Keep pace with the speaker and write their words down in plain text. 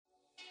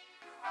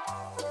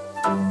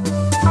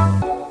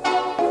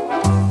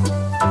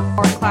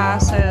More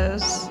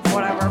classes,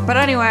 whatever. But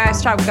anyway, I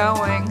stopped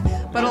going.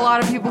 But a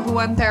lot of people who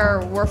went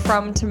there were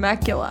from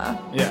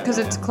Temecula. Yeah. Because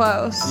it's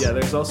close. Yeah,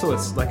 there's also a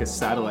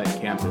satellite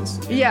campus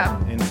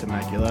in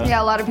Temecula.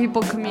 Yeah, a lot of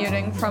people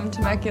commuting from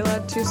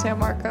Temecula to San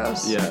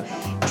Marcos.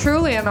 Yeah.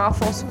 Truly an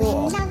awful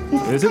school.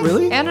 Is it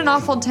really? And an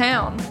awful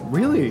town.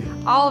 Really?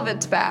 All of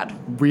it's bad.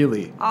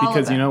 Really? All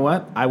Because of it. you know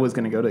what? I was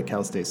going to go to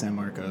Cal State San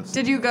Marcos.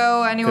 Did you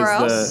go anywhere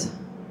else?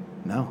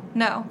 No.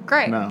 No.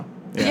 Great. No.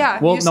 Yeah,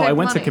 Well, you no, I saved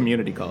went to money.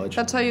 community college.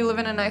 That's why you live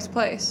in a nice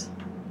place.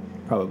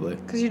 Probably.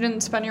 Because you didn't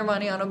spend your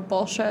money on a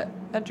bullshit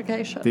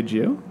education. Did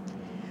you?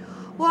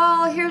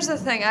 Well, here's the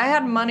thing. I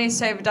had money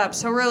saved up,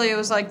 so really it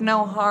was like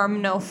no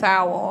harm, no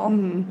foul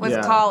with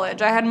Yeah.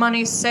 college. I had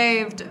money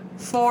saved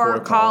for For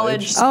college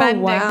college.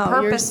 spending Oh, wow.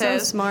 purposes. You're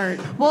so smart.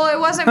 Well, it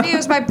wasn't me. It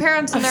was my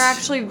parents, and they're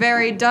actually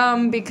very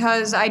dumb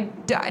because I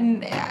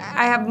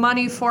have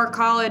money for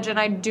college, and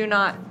I do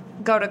not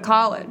go to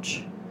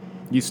college.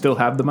 You still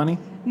have the money?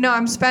 No,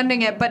 I'm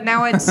spending it, but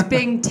now it's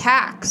being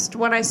taxed.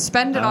 When I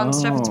spend it on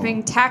stuff, it's Oh.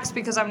 being taxed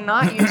because I'm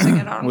not using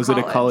it on Was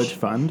college. it a college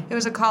fund? It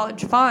was a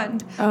college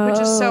fund, which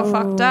is so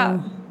fucked up.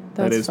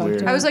 That is fucked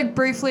weird. up. I was like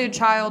briefly a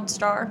child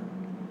star.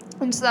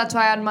 And so that's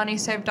why I had money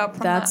saved up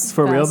from That's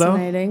For real, though?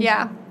 fascinating. that.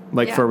 Yeah.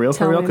 Like Yeah. for real?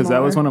 Tell me Because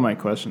that was more. one of my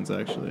questions,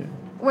 actually.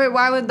 Wait,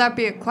 why would that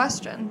be a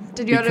question?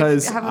 Did you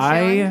Because have a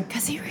feeling?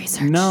 Because he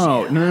researched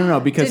No,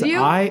 because Did you?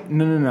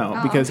 no,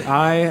 Oh, because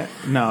I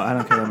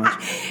don't care that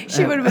much.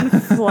 She would have been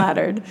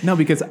flattered. No,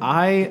 because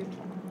I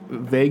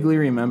vaguely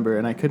remember,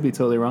 and I could be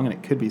totally wrong, and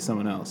it could be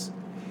someone else,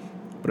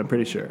 but I'm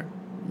pretty sure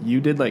you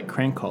did like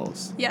crank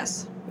calls.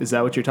 Yes. Is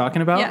that what you're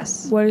talking about?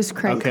 Yes. What is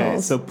crank Okay,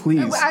 calls? so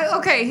please,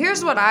 Okay,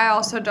 here's what I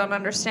also don't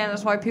understand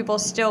is why people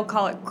still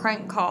call it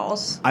crank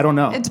calls. I don't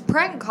know. It's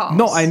prank calls.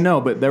 No, I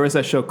know, but there was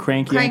that show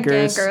Crank Crank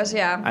Yankers. Yankers,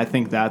 yeah. I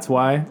think that's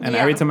why. And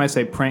Yeah. every time I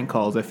say prank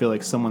calls, I feel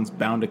like someone's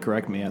bound to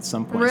correct me at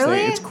some point. Really?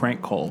 Say it's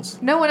crank calls.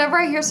 No, whenever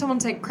I hear someone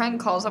say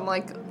crank calls, I'm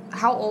like,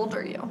 how old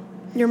are you?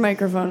 Your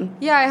microphone.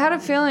 Yeah, I had a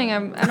feeling I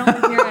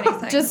don't hear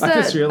anything. Just I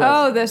just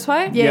realized. oh, this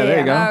way? Yeah, there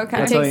you go. Oh, okay.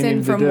 That's all Takes you in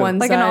needed to from do. one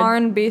Like side. an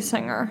R&B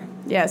singer.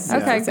 Yes. Okay,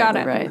 that's got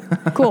exactly it.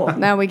 Right. Cool.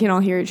 Now we can all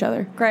hear each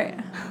other. Great.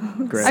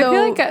 Great. I So-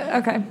 feel like,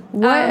 okay.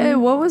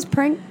 What was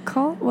prank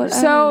call? What? I don't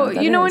So, know what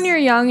that you know when is. you're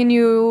young and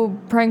you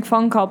prank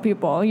phone call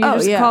people, you Oh,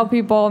 just yeah. call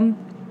people.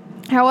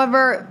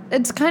 However,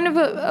 it's kind of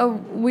a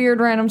weird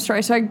random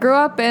story. So I grew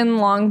up in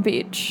Long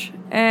Beach,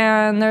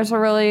 and there's a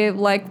really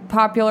like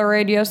popular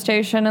radio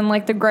station in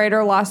like the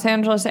greater Los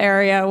Angeles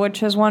area,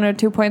 which is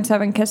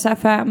 102.7 Kiss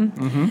FM.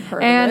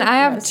 Heard And of it, I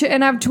have yes.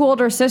 I have two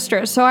older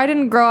sisters, so I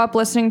didn't grow up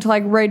listening to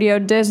like Radio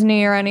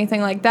Disney or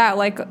anything like that.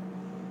 Like,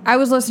 I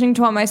was listening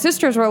to what my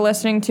sisters were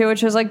listening to,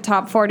 which is like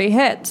top 40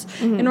 hits.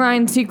 And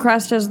Ryan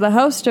Seacrest is the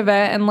host of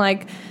it, and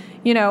like,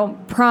 you know,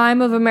 prime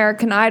of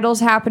American Idol's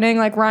happening.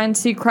 Like, Ryan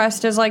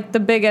Seacrest is like the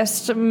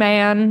biggest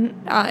man,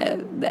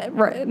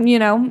 you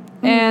know,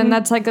 and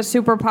that's like a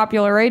super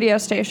popular radio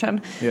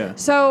station. Yeah.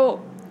 So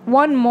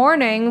one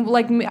morning,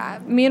 like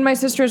me and my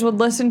sisters would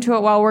listen to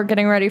it while we're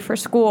getting ready for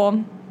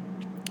school.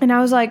 And I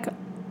was like,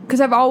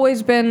 because I've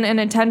always been an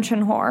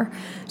attention whore.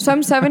 So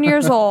I'm 7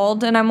 years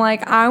old, and I'm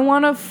like, I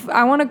want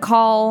to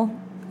call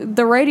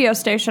the radio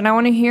station. I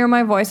want to hear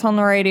my voice on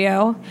the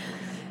radio.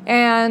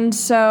 And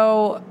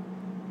so,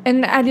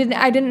 and I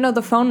didn't know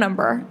the phone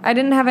number. I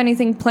didn't have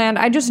anything planned.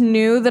 I just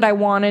knew that I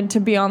wanted to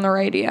be on the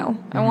radio.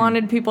 I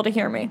wanted people to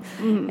hear me.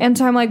 And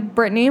so I'm like,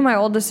 Brittany, my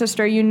oldest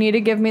sister, you need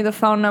to give me the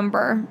phone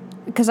number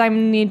because I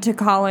need to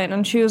call in.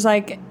 And she was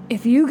like,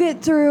 if you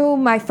get through,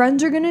 my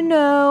friends are going to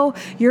know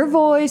your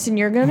voice and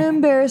you're going to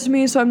embarrass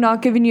me, so I'm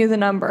not giving you the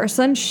number.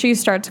 So then she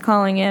starts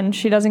calling in.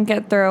 She doesn't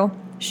get through.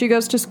 She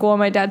goes to school.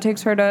 My dad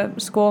takes her to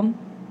school.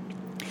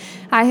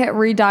 I hit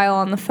redial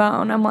on the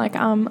phone. I'm like,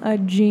 I'm a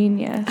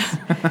genius.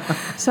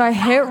 So I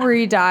hit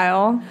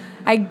redial.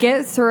 I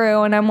get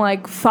through, and I'm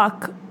like,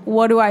 fuck,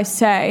 what do I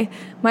say?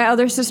 My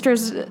other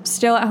sister's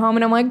still at home,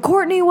 and I'm like,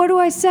 Courtney, what do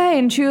I say?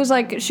 And she was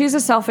like, she's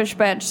a selfish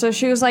bitch. So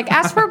she was like,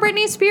 ask for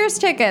Britney Spears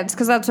tickets,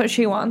 because that's what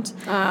she wants.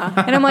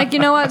 And I'm like, you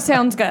know what?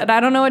 Sounds good.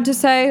 I don't know what to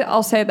say.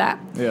 I'll say that.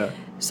 Yeah.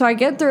 So I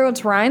get through.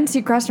 It's Ryan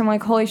Seacrest. I'm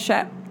like, holy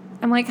shit.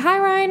 I'm like, hi,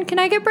 Ryan, can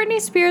I get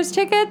Britney Spears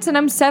tickets? And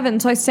I'm 7,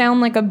 so I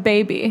sound like a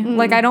baby.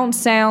 Like, I don't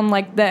sound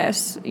like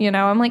this, you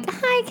know? I'm like,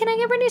 hi, can I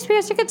get Britney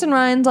Spears tickets? And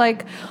Ryan's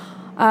like,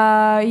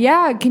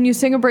 yeah, can you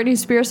sing a Britney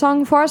Spears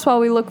song for us while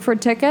we look for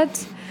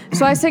tickets?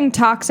 So I sing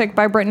Toxic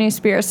by Britney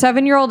Spears.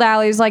 7-year-old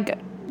Allie's like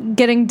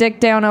getting dick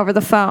down over the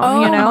phone,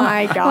 Oh, you know?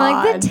 my I'm God.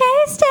 like, the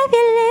taste of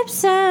your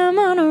lips, I'm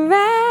on a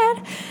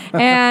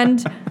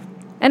ride.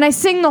 And I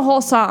sing the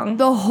whole song.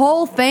 The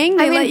whole thing?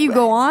 They let you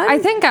go on? I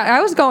think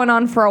I was going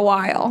on for a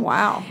while.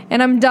 Wow.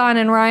 And I'm done.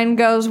 And Ryan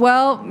goes,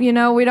 well, you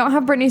know, we don't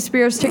have Britney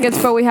Spears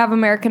tickets, but we have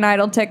American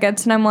Idol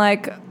tickets. And I'm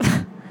like,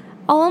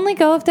 I'll only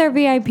go if they're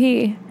VIP.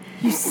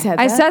 You said that?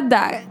 I said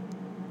that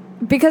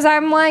because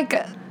I'm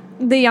like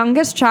the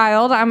youngest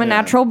child. I'm a Yeah.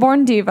 natural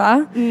born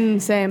diva.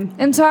 Same.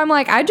 And so I'm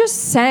like, I just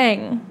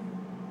sang.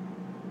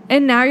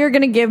 And now you're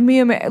going to give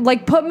me,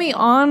 put me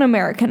on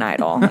American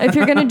Idol. If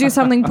you're going to do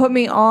something, put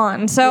me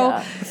on.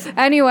 So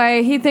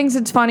anyway, he thinks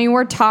it's funny.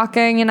 We're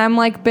talking, and I'm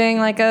like being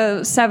like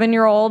a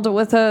 7-year-old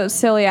with a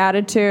silly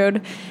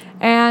attitude.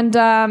 And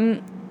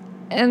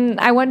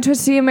I went to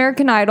see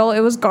American Idol. It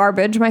was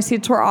garbage. My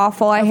seats were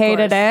awful. I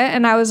hated it.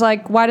 And I was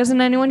like, why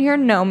doesn't anyone here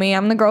know me?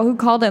 I'm the girl who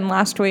called in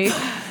last week.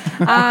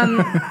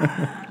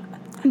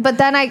 But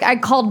then I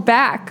called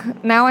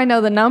back. Now I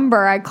know the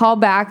number. I call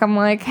back. I'm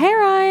like, hey,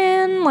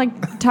 Ryan,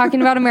 like talking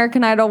about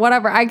American Idol,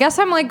 whatever. I guess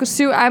I'm like,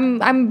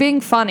 I'm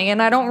being funny,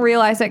 and I don't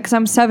realize it because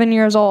I'm 7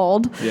 years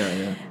old.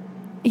 Yeah.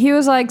 He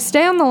was like,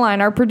 stay on the line.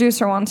 Our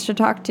producer wants to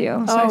talk to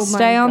you. So I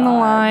stay on the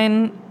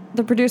line.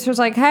 The producer's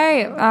like,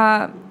 hey,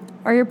 are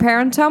your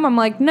parents home? I'm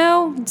like,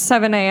 no, it's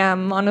 7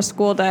 a.m. on a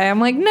school day. I'm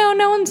like,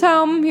 no one's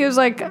home. He was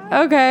like,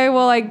 okay,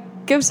 well,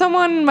 like, give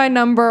someone my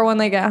number when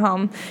they get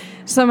home.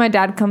 So my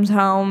dad comes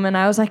home, and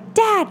I was like,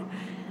 Dad,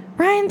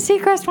 Ryan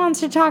Seacrest wants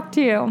to talk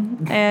to you.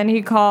 And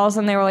he calls,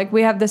 and they were like,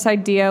 we have this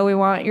idea. We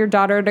want your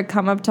daughter to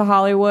come up to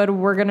Hollywood.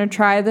 We're going to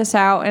try this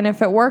out. And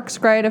if it works,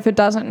 great. If it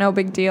doesn't, no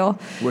big deal.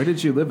 Where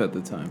did you live at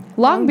the time?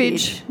 Long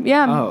Beach.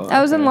 Yeah. Oh,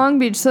 I was in Long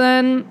Beach. So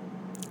then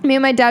me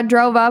and my dad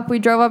drove up. We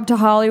drove up to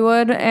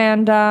Hollywood,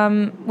 and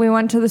we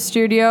went to the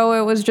studio.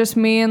 It was just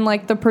me and,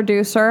 like, the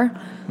producer.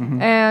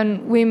 Mm-hmm.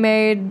 And we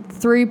made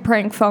 3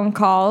 prank phone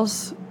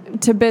calls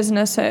to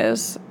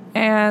businesses.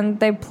 And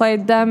they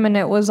played them, and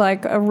it was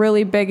like a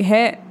really big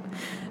hit.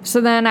 So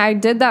then I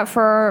did that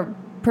for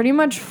pretty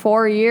much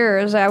 4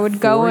 years. I would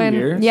go in. 4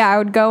 years? Yeah, I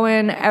would go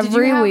in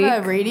every week. Did you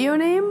have a radio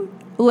name?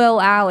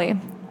 Lil Alley.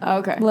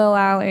 Okay. Lil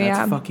Alley,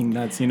 That's fucking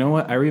nuts. You know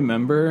what? I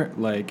remember,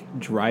 like,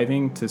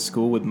 driving to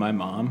school with my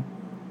mom,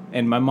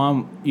 and my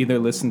mom either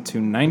listened to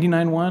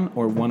 99.1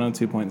 or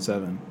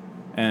 102.7.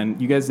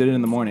 And you guys did it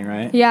in the morning,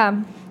 right?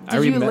 Yeah.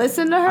 Did you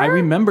listen to her? I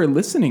remember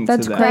listening to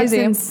that. That's crazy.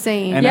 That's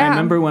insane. And Yeah. I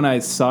remember when I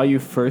saw you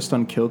first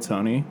on Kill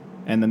Tony,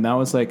 and then that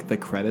was like the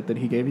credit that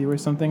he gave you or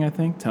something, I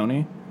think,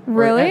 Tony.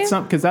 Really?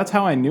 Because that's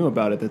how I knew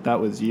about it, that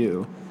was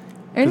you.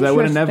 Because I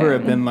would have never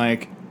have been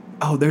like,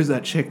 oh, there's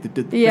that chick that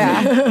did the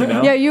Yeah. thing, you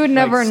know? Yeah, you would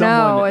never Like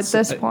know at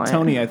this point.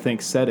 Tony, I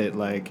think, said it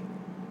like,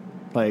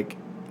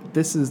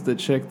 this is the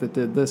chick that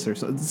did this or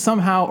so.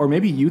 Somehow, or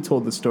maybe you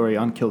told the story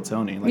on Kill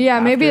Tony. Like yeah,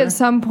 maybe after, at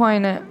some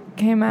point it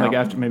came out. like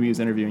after maybe he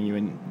was interviewing you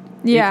and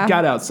Yeah. it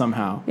got out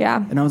somehow.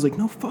 Yeah. And I was like,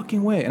 no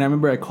fucking way. And I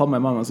remember I called my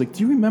mom. I was like,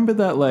 do you remember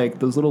that, like,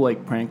 those little,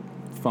 like, prank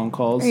phone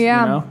calls?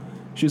 Yeah. You know?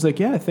 She was like,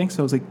 yeah, I think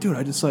so. I was like, dude,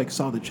 I just, like,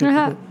 saw the chick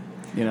with it.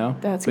 You know?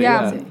 That's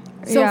But crazy.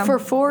 So Yeah. for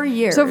 4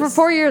 years. So for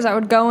 4 years, I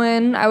would go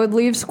in. I would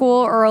leave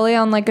school early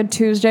on like a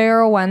Tuesday or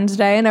a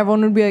Wednesday, and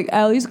everyone would be like,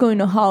 "Allie's going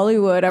to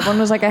Hollywood." Everyone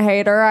was like a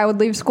hater. I would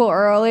leave school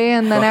early,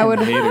 and then I would,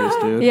 Fucking haters,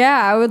 dude.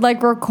 yeah, I would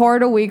like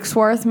record a week's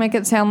worth, make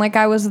it sound like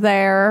I was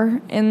there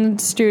in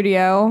the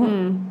studio,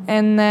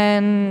 and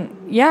then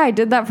I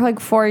did that for like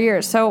 4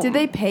 years. So Did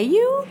they pay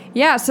you?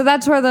 yeah, so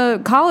that's where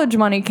the college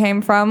money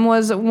came from.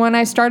 Was when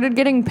I started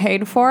getting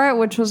paid for it,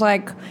 which was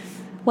like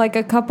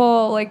a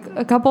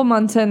couple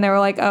months in, they were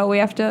like, oh, we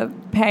have to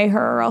pay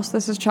her or else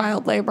this is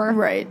child labor.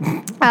 Right.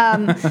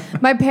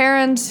 My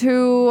parents,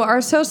 who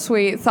are so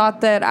sweet, thought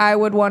that I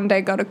would one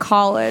day go to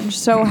college.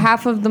 So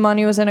half of the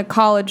money was in a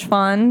college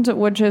fund,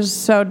 which is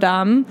so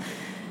dumb.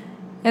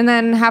 And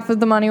then half of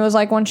the money was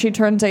like, when she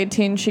turns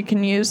 18, she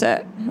can use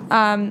it.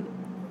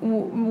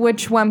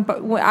 Which went,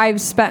 I've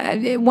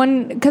spent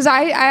because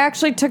I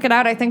actually took it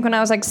out, I think, when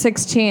I was like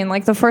 16.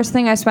 Like the first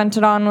thing I spent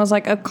it on was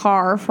like a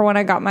car for when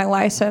I got my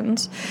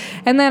license.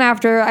 And then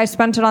after I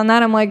spent it on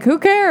that, I'm like, who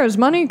cares?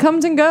 Money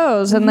comes and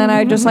goes. And then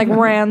I just like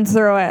ran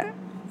through it,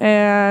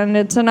 and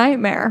it's a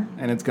nightmare.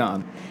 And it's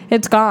gone.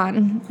 It's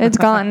gone. It's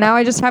gone. Now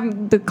I just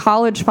have the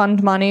college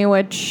fund money,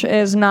 which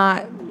is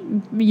not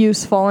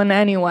useful in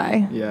any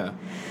way. Yeah.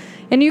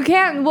 And you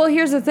can't, well,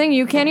 here's the thing.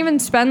 You can't even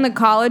spend the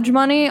college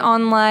money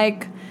on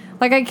like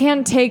I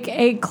can't take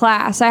a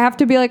class. I have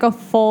to be like a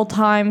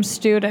full-time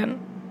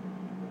student.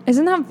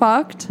 Isn't that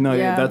fucked? No,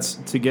 Yeah. that's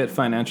to get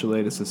financial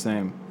aid. It's the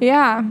same.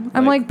 Yeah.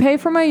 I'm like, pay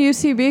for my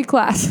UCB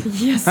class.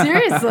 Yeah,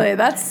 seriously,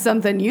 that's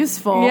something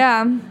useful.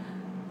 Yeah.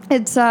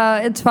 It's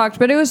fucked.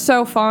 But it was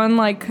so fun,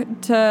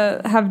 like,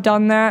 to have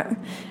done that.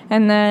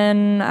 And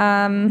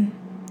then,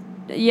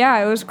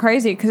 it was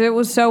crazy because it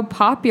was so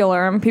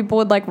popular and people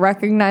would, like,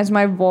 recognize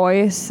my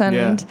voice and...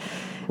 Yeah.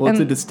 Well, it's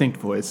a and- distinct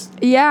voice.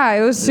 Yeah,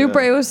 it was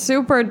super. Yeah. It was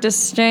super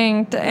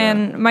distinct,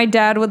 and my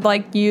dad would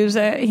like use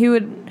it.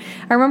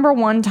 I remember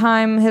one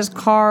time his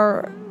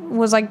car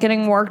was like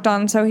getting worked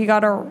on, so he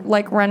got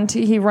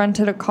he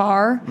rented a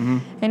car,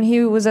 and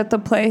he was at the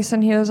place,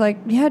 and he was like,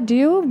 "Yeah, do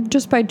you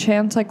just by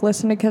chance like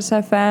listen to Kiss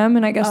FM?"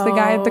 And I guess the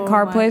guy at the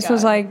car Oh my place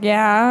was God. like,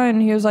 "Yeah,"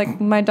 and he was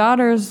like, "My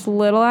daughter's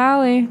Little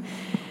Allie."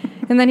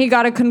 And then he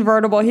got a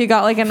convertible. He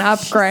got like an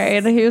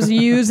upgrade. He was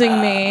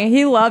using me.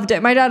 He loved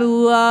it. My dad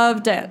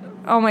loved it.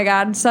 Oh my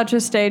God, such a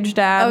stage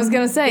dad. I was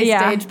gonna say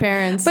Yeah. stage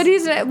parents. But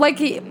he's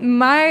like,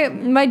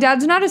 my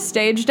dad's not a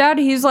stage dad.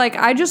 He's like,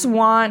 I just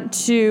want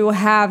to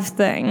have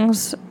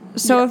things.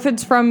 So if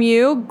it's from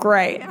you,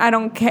 great. I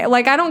don't care.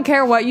 Like, I don't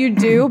care what you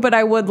do, but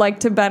I would like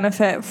to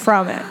benefit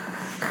from it.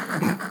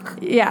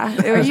 Yeah,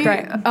 it was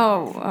great.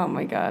 Oh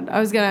my God. I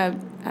was going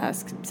to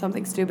ask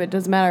something stupid.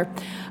 Doesn't matter.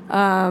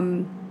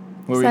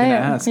 What were you Say gonna it.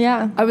 ask?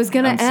 Yeah. I was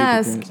going I'm to super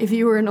ask curious. if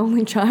you were an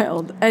only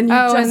child. And you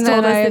Oh, just and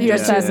told then us I that you had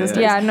just two said-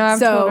 sisters. Yeah, no, I have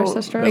two So older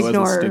sisters. That was a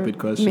ignore stupid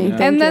question, me. yeah.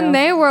 Thank And then you.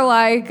 they were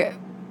like,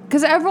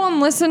 because everyone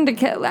listened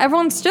to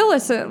everyone still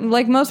listen,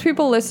 like most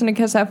people listen to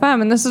Kiss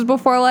FM, and this is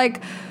before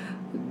like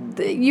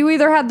you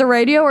either had the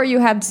radio or you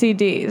had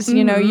CDs,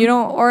 you know, you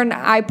don't, or an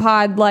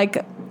iPod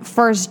like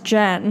first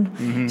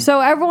gen. So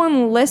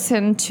everyone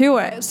listened to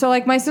it. So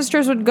like my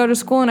sisters would go to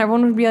school and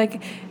everyone would be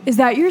like, is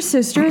that your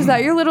sister? Is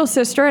that your little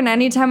sister? And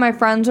anytime my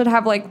friends would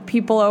have like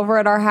people over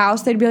at our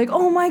house, they'd be like,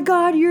 oh my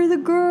God, you're the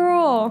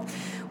girl.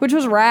 Which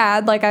was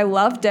rad. Like I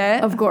loved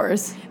it. Of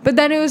course. But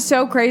then it was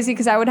so crazy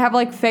because I would have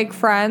like fake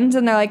friends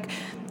and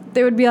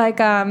they would be like,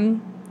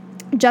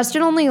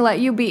 Justin only let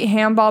you beat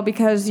handball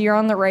because you're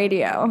on the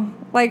radio.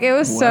 Like it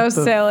was so What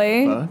the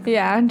silly. fuck?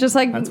 Yeah, just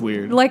like That's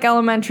weird. Like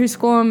elementary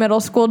school and middle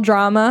school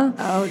drama.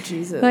 Oh,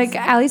 Jesus. Like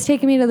Allie's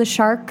taking me to the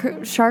Shark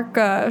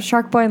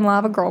Boy and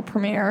Lava Girl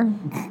premiere.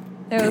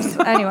 It was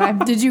anyway.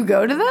 Did you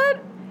go to that?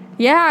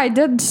 Yeah, I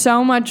did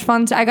so much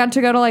fun. I got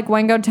to go to like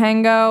Wango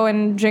Tango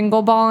and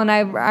Jingle Ball, and I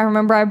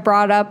remember I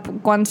brought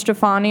up Gwen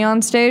Stefani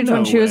on stage No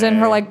when she was in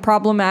her way. like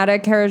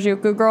problematic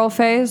Harajuku girl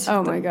phase.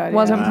 Oh, my God.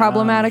 Wasn't yeah.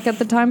 problematic at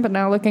the time, but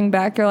now looking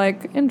back, you're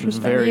like,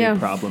 interesting. Very Yeah.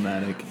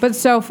 problematic. But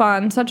so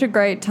fun. Such a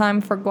great time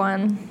for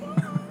Gwen.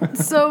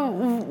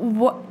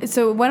 So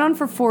it went on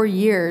for 4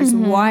 years.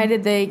 Why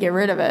did they get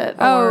rid of it?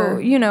 Oh,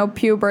 you know,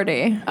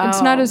 puberty.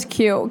 It's not Oh. as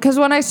cute. Because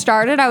when I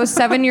started, I was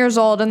 7 years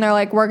old, and they're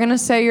like, we're going to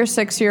say you're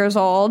 6 years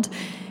old.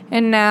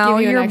 And now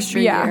Give you an you're,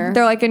 extra yeah, year.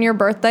 they're like, and your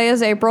birthday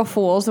is April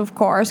Fool's, of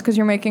course, because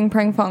you're making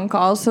prank phone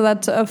calls. So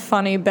that's a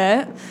funny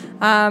bit.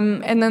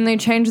 And then they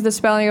changed the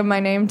spelling of my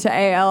name to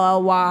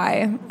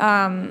Allly.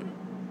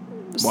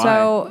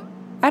 So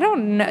I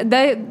don't know.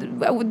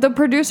 The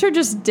producer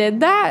just did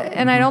that,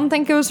 and I don't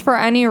think it was for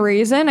any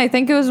reason. I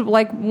think it was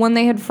like when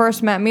they had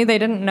first met me, they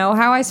didn't know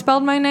how I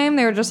spelled my name.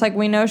 They were just like,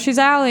 we know she's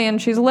Allie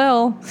and she's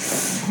Lil.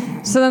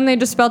 So then they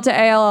just spelled it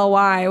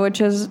Allly, which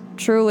is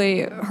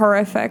truly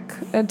horrific.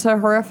 It's a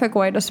horrific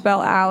way to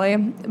spell Allie.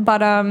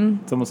 But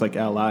It's almost like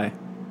ally.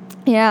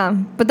 yeah.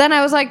 But then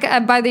I was like,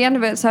 by the end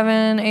of it,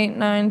 7, 8,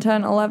 9,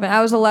 10, 11.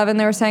 I was 11.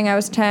 They were saying I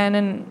was 10.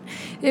 And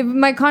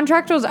my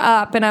contract was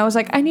up. And I was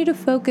like, I need to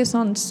focus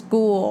on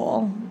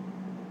school,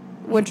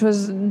 which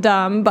was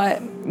dumb.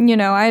 But, you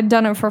know, I had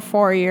done it for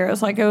 4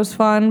 years. Like, it was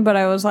fun. But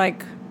I was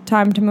like,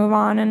 time to move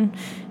on. And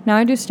now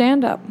I do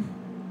stand-up.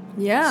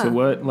 Yeah. So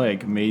what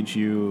like made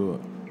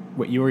you?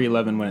 What you were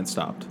 11 when it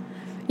stopped?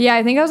 Yeah,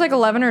 I think I was like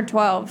 11 or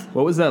 12.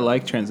 What was that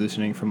like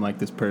transitioning from like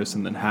this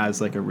person that has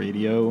like a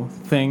radio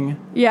thing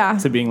Yeah.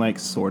 to being like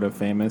sort of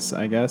famous,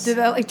 I guess? Did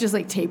that like just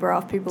like taper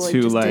off people like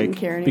to just like didn't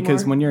care anymore?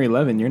 because when you're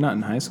 11, you're not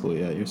in high school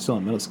yet. You're still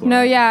in middle school. No,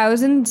 right? yeah, I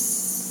was in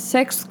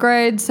 6th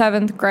grade,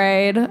 7th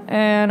grade,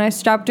 and I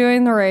stopped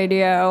doing the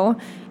radio.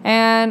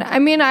 And I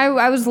mean,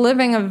 I was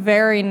living a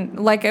very,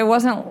 like, it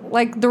wasn't,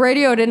 like, the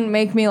radio didn't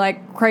make me,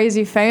 like,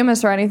 crazy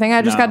famous or anything.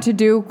 I just No. got to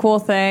do cool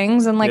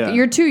things. And, like, Yeah.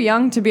 you're too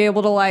young to be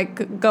able to,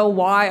 like, go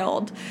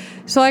wild.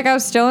 So, like, I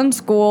was still in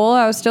school.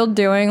 I was still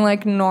doing,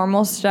 like,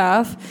 normal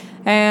stuff.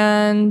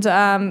 And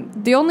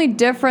the only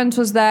difference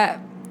was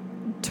that,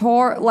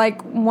 like,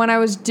 when I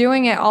was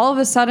doing it, all of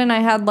a sudden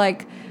I had,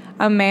 like,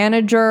 a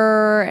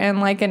manager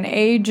and like an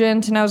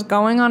agent, and I was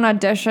going on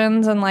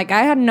auditions, and like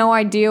I had no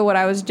idea what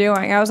I was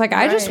doing. I was like,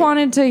 I just Right.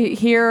 wanted to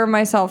hear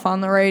myself on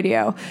the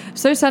radio.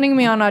 So they're sending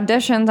me on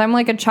auditions. I'm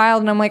like a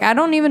child, and I'm like, I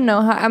don't even know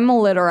how. I'm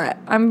illiterate.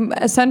 I'm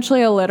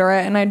essentially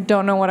illiterate, and I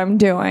don't know what I'm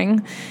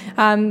doing.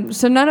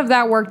 So none of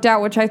that worked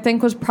out, which I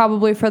think was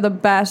probably for the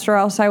best, or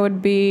else I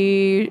would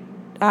be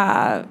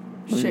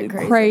Shit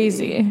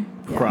crazy.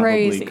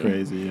 Probably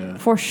crazy, yeah.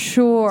 For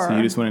sure. So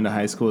you just went into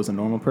high school as a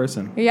normal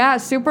person. Yeah,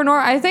 super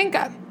normal. I think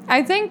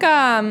I think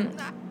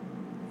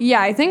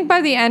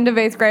by the end of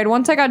 8th grade,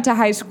 once I got to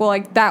high school,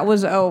 like that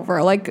was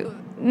over. Like,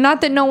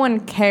 not that no one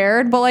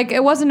cared, but like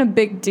it wasn't a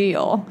big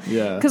deal.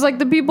 Yeah. Because like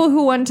the people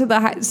who went to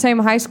the same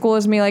high school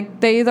as me, like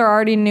they either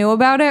already knew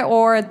about it,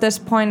 or at this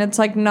point it's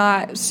like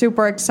not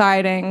super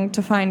exciting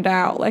to find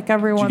out. Like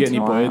every Did you once get in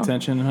any a boy while.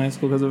 attention in high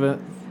school because of it?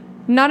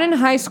 Not in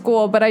high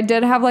school, but I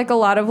did have like a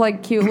lot of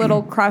like cute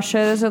little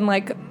crushes, and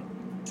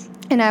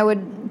I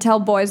would tell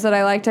boys that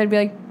I liked. I'd be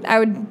like, I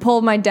would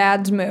pull my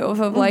dad's move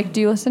of like,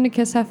 do you listen to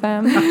Kiss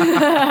FM?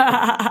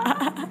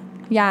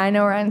 Yeah, I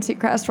know Ryan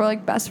Seacrest. We're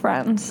like best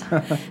friends.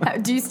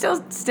 Do you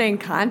still stay in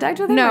contact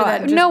with him? No, or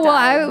that just no.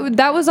 died? Well,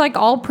 that was like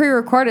all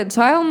pre-recorded,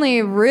 so I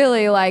only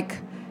really like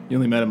You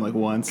only met him like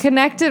once.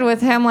 connected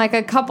with him like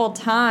a couple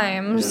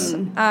times.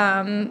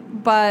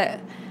 But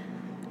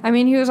I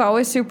mean, he was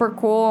always super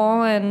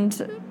cool,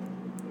 and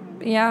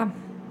yeah.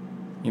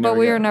 You But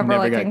we got- were never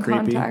like got in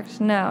creepy? contact.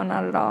 No,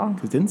 not at all.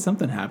 'Cause didn't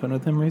something happen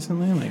with him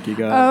recently? Like you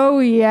got Oh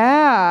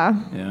yeah.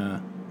 yeah.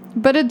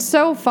 But it's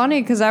so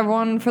funny because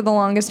everyone for the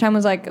longest time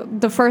was like,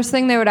 the first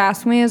thing they would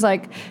ask me is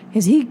like,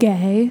 is he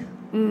gay?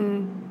 I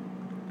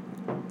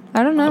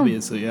don't know.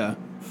 Obviously, yeah.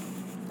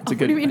 It's a What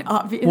good. do you mean,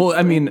 obviously? Well,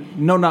 I mean,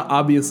 no, not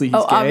obviously he's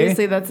gay.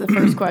 obviously that's the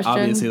first question.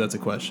 Obviously, that's a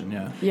question.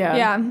 Yeah. Yeah.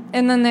 Yeah,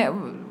 and then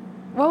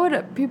what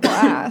would people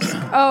ask?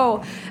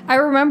 Oh, I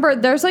remember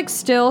there's like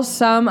still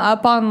some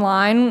up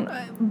online,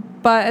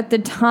 but at the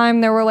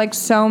time there were like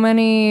so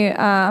many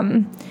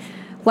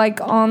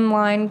like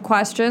online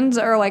questions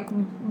or like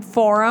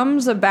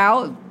forums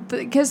about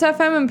the Kiss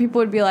FM, and people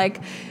would be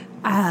like,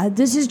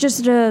 this is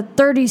just a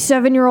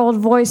 37-year-old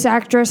voice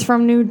actress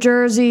from New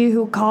Jersey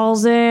who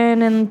calls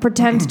in and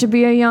pretends to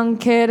be a young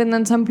kid. And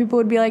then some people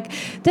would be like,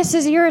 this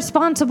is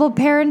irresponsible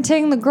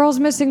parenting. The girl's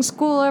missing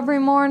school every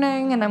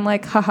morning. And I'm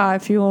like, haha,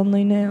 if you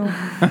only knew.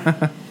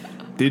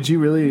 Did you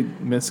really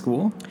miss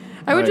school?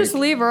 I would Like- just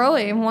leave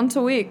early once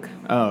a week.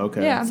 Oh,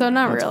 okay. Yeah. So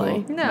not That's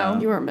really. cool. No.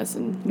 You weren't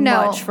missing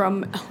No. much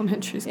from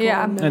elementary school.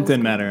 Yeah. and It middle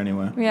didn't matter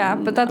anyway. Yeah,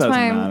 but that's Doesn't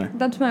my matter.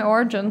 that's my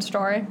origin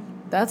story.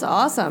 That's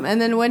awesome. And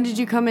then when did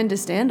you come into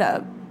stand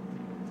up?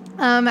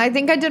 I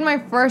think I did my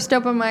first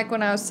open mic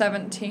when I was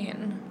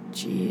 17.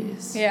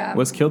 Jeez. Yeah.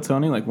 Was Kill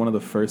Tony like one of the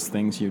first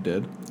things you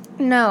did?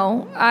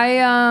 No,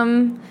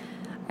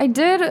 I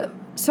did.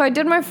 So I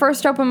did my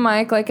first open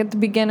mic like at the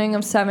beginning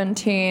of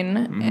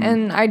 17,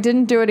 and I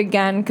didn't do it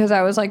again because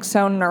I was like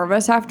so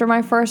nervous after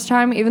my first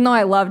time. Even though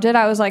I loved it,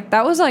 I was like,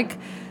 that was like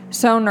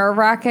so nerve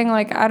wracking.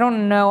 Like I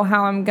don't know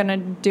how I'm gonna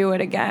do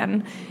it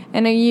again.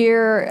 In a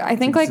year, I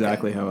think like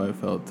Exactly how I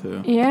felt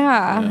too.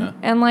 yeah. Yeah.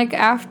 And like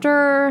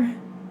after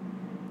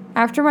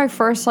my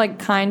first like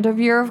kind of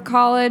year of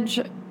college,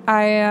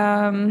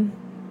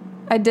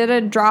 I did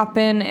a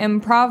drop-in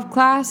improv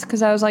class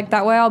because I was like,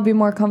 that way I'll be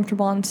more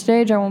comfortable on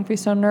stage. I won't be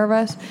so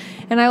nervous.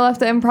 And I left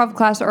the improv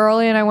class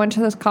early and I went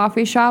to this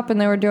coffee shop and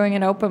they were doing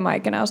an open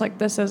mic and I was like,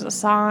 this is a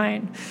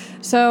sign.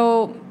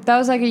 So that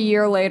was like a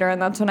year later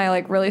and that's when I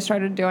like really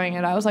started doing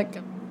it. I was like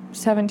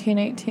 17,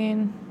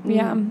 18.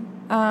 Yeah.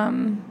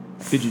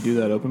 Did you do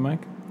that open mic?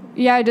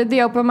 Yeah, I did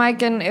the open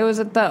mic, and it was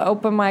at the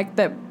open mic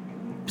that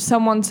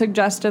someone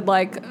suggested,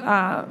 like,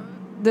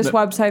 this No-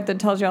 website that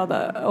tells you all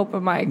the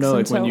open mics. No,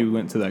 and like when you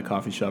went to that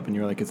coffee shop and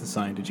you were like, it's a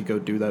sign. Did you go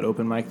do that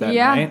open mic that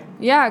yeah, night?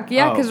 yeah,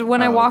 Oh, because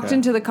when I walked okay.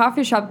 into the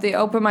coffee shop, the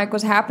open mic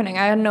was happening.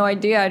 I had no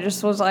idea. I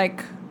just was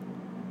like,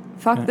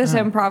 fuck this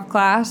improv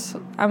class.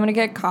 I'm going to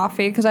get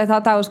coffee because I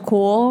thought that was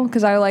cool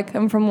because I like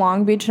am from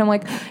Long Beach and I'm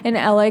like, an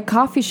LA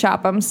coffee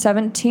shop. I'm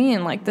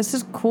 17. Like, this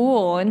is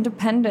cool.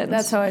 Independence.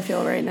 That's how I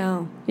feel right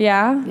now.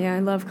 Yeah? Yeah, I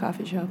love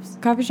coffee shops.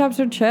 Coffee shops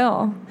are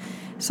chill.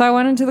 So I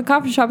went into the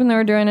coffee shop and they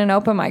were doing an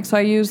open mic. So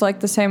I used like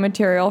the same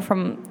material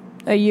from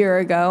a year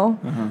ago.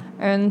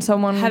 And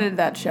someone, How did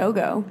that show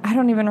go? I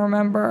don't even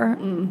remember.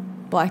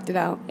 Blacked it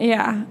out.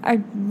 Yeah,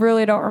 I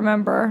really don't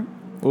remember.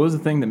 What was the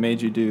thing that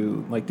made you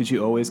do, like, did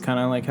you always kind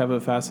of, like, have a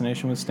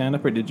fascination with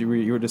stand-up, or did you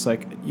were just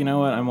like, you know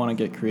what, I want to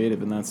get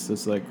creative, and that's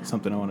just, like,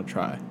 something I want to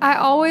try? I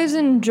always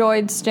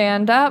enjoyed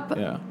stand-up.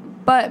 Yeah.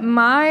 But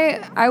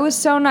I was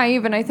so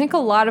naive, and I think a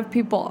lot of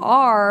people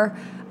are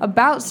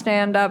about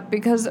stand-up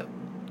because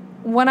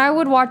when I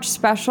would watch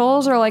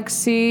specials or like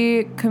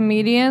see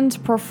comedians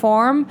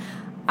perform,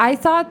 I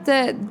thought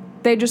that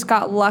they just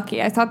got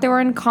lucky. I thought they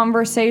were in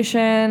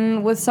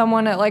conversation with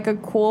someone at like a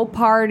cool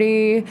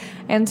party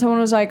and someone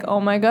was like, oh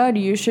my God,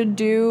 you should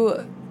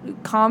do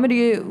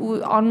comedy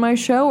on my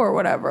show or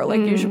whatever.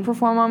 Like you should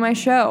perform on my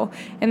show.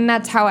 And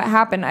that's how it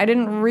happened. I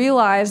didn't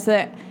realize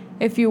that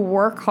if you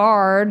work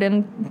hard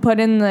and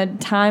put in the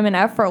time and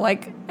effort,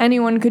 like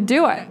anyone could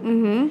do it.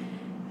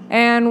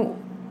 And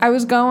I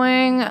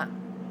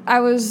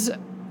was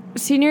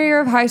senior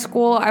year of high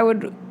school. I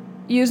would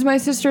use my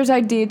sister's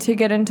ID to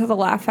get into the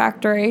Laugh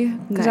Factory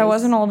because I Nice.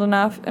 wasn't old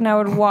enough, and I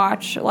would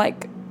watch,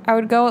 like, I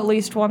would go at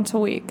least once a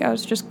week. I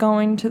was just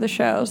going to the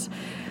shows.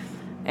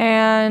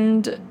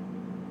 And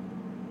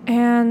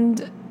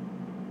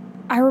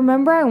I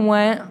remember I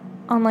went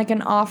on like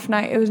an off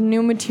night. It was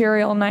new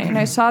material night, and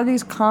I saw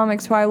these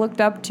comics who I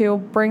looked up to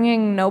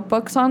bringing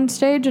notebooks on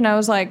stage, and I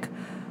was like,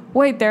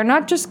 wait, they're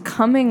not just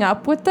coming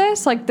up with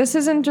this? Like, this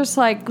isn't just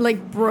like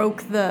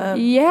Broke the...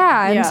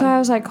 yeah. And Yeah. so I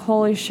was like,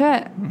 holy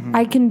shit,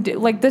 I can do,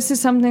 like, this is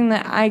something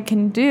that I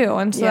can do.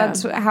 And so Yeah.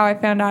 that's how I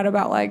found out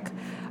about like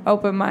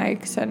open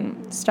mics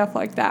and stuff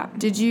like that.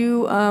 Did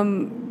you,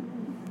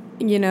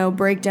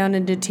 break down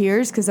into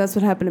tears? Because that's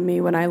what happened to me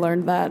when I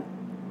learned that.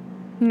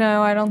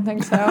 No, I don't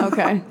think so.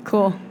 Okay,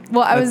 cool.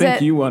 Well, I I was think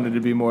at... you wanted to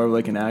be more of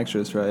like an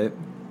actress, right?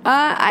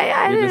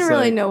 I You're didn't just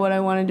really like- know what I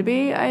wanted to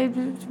be. I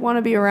just want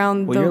to be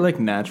around Well, the... you're like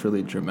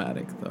naturally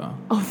dramatic, though.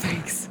 Oh,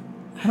 thanks.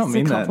 I don't That's a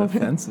mean that compliment.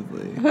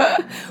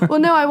 offensively. Well,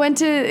 no, I went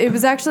to... It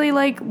was actually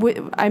like...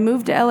 I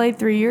moved to LA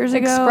 3 years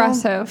ago.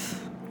 Expressive.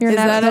 You're Is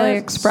that naturally it?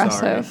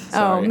 expressive.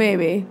 Sorry. Oh,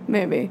 maybe.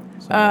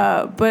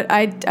 Sorry. But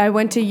I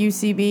went to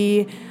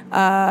UCB.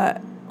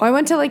 I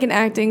went to like an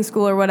acting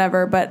school or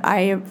whatever. But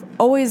I have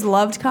always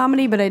loved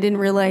comedy. But I didn't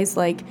realize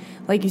like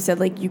you said,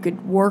 like you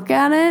could work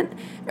at it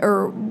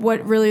or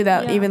what really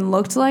that Yeah. even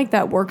looked like,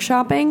 that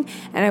workshopping.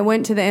 And I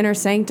went to the Inner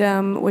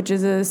Sanctum, which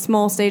is a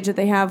small stage that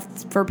they have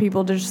for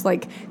people to just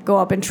like go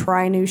up and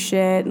try new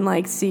shit and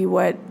like see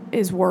what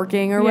is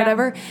working or Yeah.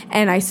 whatever.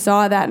 And I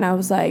saw that and I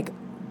was like,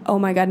 oh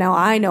my God, now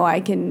I know I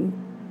can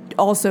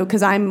also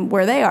because I'm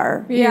where they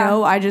are. You Yeah.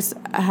 know, I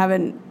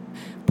haven't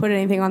put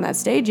anything on that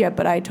stage yet,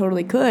 but I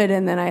totally could.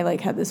 And then I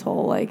like had this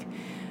whole like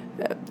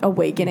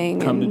awakening.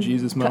 Come to and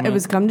Jesus moment. It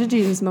was come to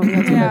Jesus moment.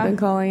 That's what Yeah. I've been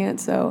calling it.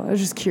 So I was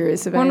just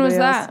curious if When was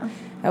anybody else. that?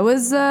 That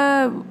was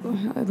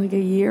like a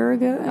year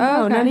ago.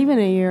 No, okay. not even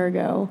a year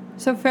ago.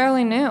 So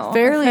fairly new. A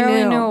Fairly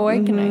new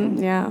awakening.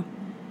 Mhm, yeah.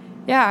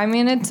 Yeah, I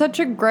mean it's such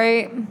a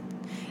great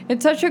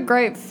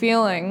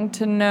feeling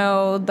to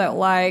know that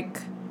like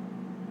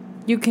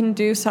you can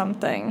do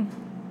something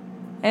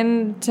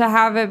and to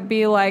have it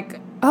be like,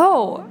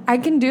 oh, I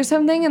can do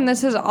something and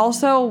this is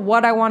also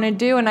what I want to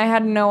do, and I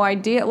had no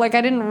idea. Like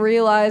I didn't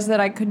realize that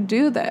I could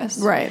do this.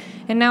 Right.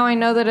 And now I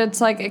know that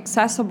it's like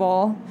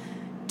accessible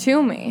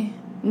to me.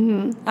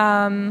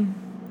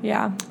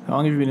 Yeah. How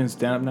long have you been in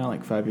stand-up now?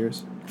 Like 5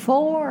 years?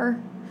 4.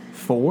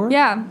 4?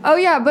 Yeah. Oh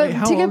yeah, but Wait,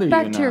 how to old are get you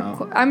back to your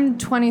now? I'm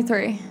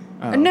 23.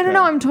 Oh, No, okay.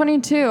 I'm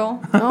 22.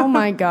 Oh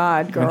my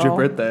God, girl. When's your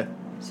birthday?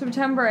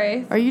 September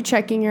 8th. Are you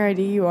checking your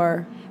ID? You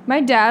are. My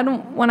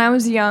dad, when I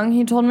was young,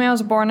 he told me I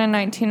was born in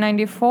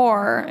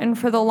 1994, and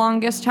for the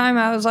longest time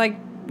I was like,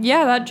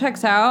 yeah, that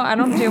checks out. I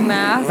don't do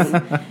math.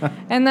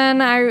 And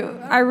then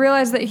I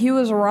realized that he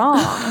was wrong.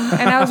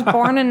 And I was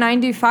born in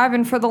 95,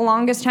 and for the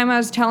longest time I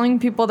was telling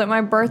people that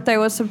my birthday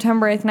was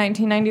September 8th,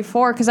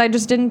 1994, because I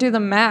just didn't do the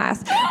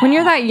math. When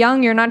you're that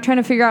young, you're not trying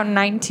to figure out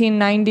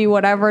 1990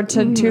 whatever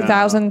to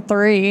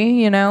 2003,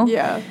 you know?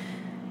 Yeah.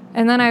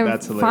 And then I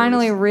That's hilarious.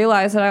 finally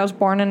realized that I was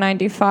born in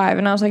 95,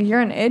 and I was like,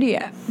 you're an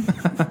idiot.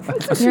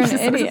 You're an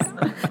idiot.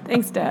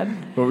 Thanks, Dad.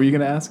 What were you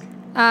going to ask?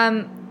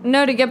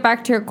 No, to get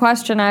back to your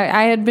question,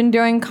 I had been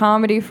doing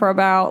comedy for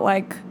about,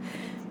 like,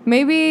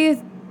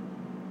 maybe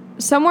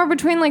somewhere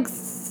between, like,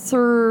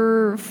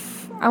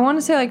 I want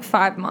to say, like,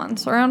 5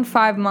 months, around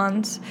 5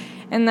 months.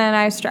 And then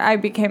I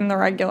became the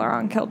regular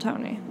on Kill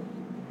Tony.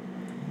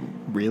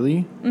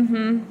 Really?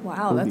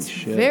 Wow, Holy that's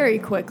shit. very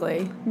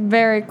quickly.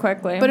 Very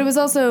quickly. But it was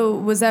also,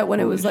 was that when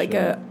it Holy was like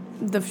shit.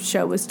 the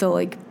show was still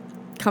like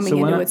coming So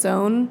when into I- its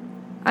own?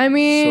 I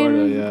mean,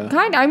 Sorta, yeah.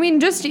 kind of. I mean,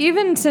 just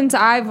even since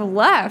I've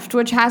left,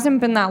 which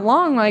hasn't been that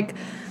long, like,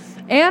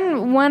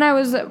 and when I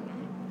was,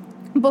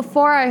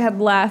 before I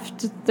had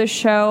left the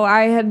show,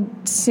 I had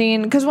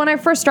seen, because when I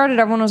first started,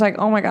 everyone was like,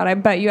 oh my God, I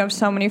bet you have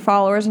so many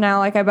followers now.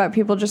 Like, I bet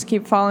people just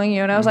keep following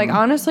you. And I was like,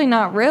 honestly,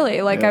 not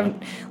really. Like, Yeah.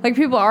 like,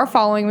 people are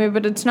following me,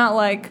 but it's not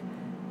like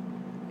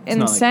It's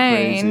not, like,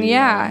 insane. crazy,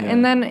 Yeah. yeah.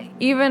 And then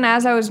even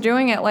as I was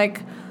doing it, like,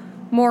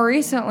 more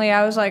recently,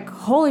 I was like,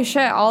 holy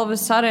shit, all of a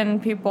sudden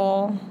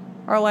people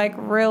are like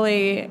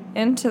really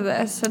into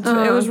this. It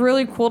was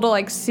really cool to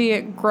like see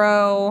it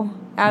grow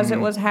as it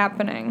was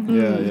happening.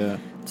 Yeah, yeah.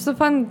 It's the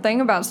fun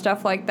thing about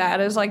stuff like that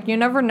is like you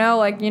never know,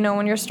 like, you know,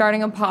 when you're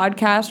starting a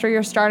podcast or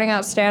you're starting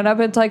out stand up,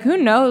 it's like who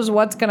knows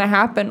what's going to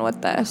happen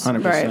with this.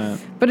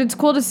 100%. But it's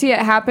cool to see it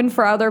happen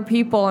for other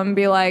people and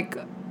be like,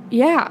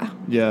 yeah.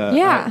 Yeah.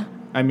 Yeah.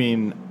 I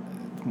mean,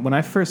 when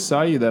I first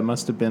saw you, that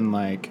must have been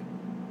like,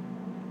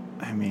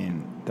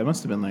 that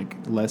must have been like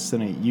less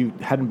than you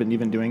hadn't been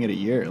even doing it a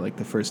year, like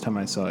the first time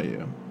I saw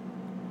you.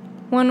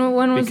 When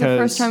was the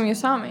first Because- time you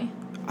saw me?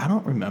 I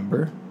don't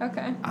remember.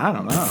 Okay. I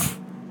don't know.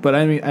 But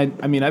I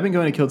mean, I've been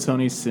going to Kill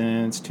Tony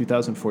since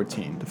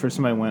 2014. The first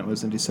time I went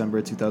was in December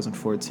of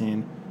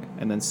 2014.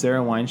 And then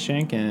Sarah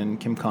Weinshank and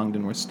Kim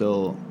Congdon were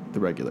still the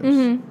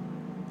regulars.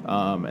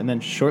 And then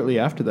shortly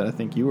after that, I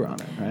think you were on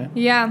it, right?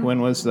 Yeah.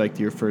 When was like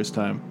your first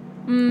time?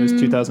 It was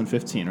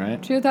 2015,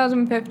 right?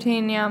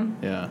 2015, yeah.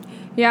 Yeah.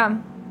 Yeah.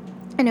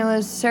 And it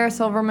was Sarah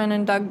Silverman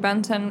and Doug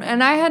Benson.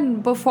 And I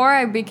had, before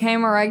I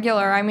became a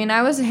regular, I mean,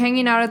 I was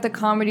hanging out at the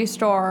Comedy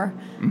Store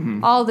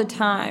all the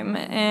time.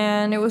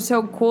 And it was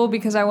so cool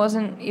because I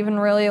wasn't even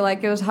really,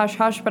 like, it was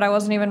hush-hush, but I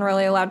wasn't even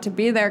really allowed to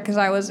be there because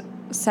I was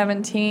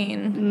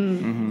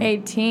 17,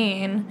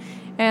 18.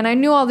 And I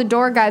knew all the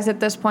door guys at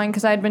this point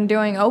because I'd been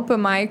doing open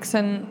mics.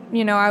 And,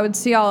 you know, I would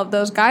see all of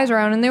those guys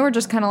around, and they were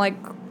just kind of, like,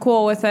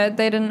 cool with it.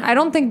 They didn't, I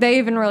don't think they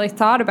even really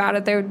thought about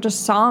it. They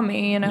just saw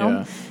me, you know.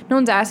 Yeah. No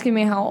one's asking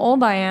me how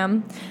old I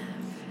am.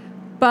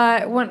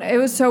 But when it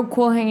was so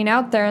cool hanging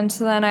out there, and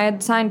so then I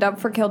had signed up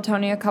for Kill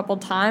Tony a couple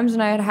times,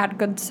 and I had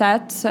good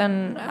sets,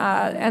 and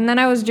then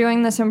I was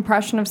doing this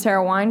impression of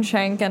Sarah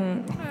Weinshank,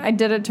 and I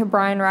did it to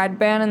Brian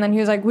Radband, and then he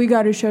was like, "We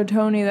got to show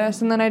Tony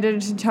this," and then I did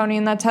it to Tony,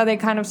 and that's how they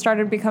kind of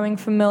started becoming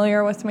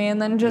familiar with me,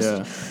 and then I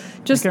just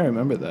think I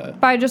remember that.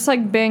 by just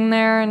like being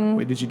there, and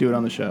Wait, did you do it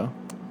on the show?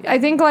 I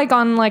think like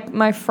on like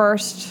my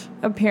first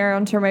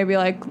appearance, or maybe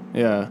like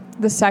Yeah.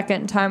 the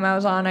second time I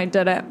was on, I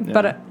did it. Yeah.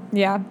 But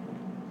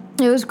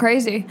it was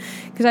crazy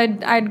because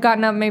I'd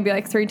gotten up maybe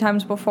like 3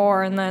 times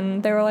before, and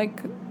then they were like,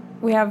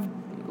 "We have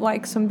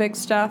like some big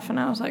stuff," and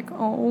I was like,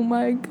 "Oh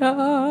my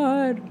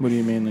God!" What do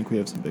you mean? Like we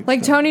have some big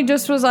Like stuff? Tony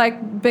just was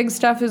like, "Big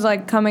stuff is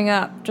like coming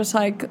up," just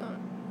like.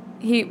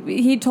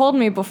 He told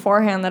me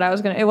beforehand that I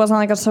was gonna. It wasn't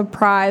like a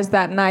surprise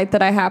that night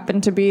that I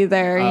happened to be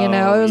there. You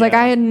know, it was like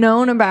yeah. I had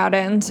known about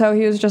it, and so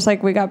he was just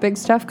like, "We got big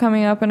stuff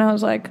coming up," and I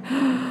was like,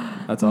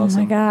 That's "Oh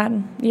awesome. my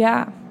God,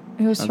 yeah,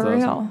 it was That's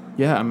surreal." awesome.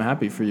 Yeah, I'm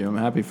happy for you. I'm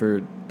happy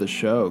for the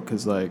show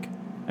because, like,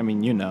 I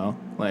mean, you know,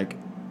 like,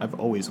 I've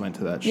always went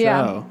to that show.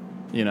 Yeah.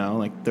 You know,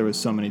 like there was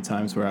so many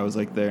times where I was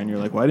like there and you're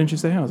like, why didn't you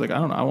say hi? I was like, I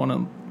don't know. I want to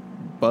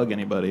bug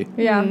anybody.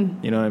 Yeah.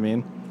 You know what I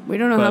mean? We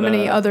don't know how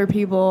many other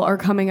people are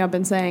coming up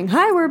and saying,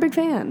 hi, we're a big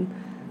fan.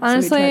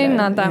 Honestly,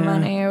 not that Yeah.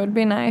 many. It would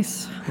be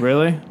nice.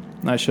 Really?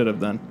 I should have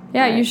then.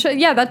 Yeah, you should.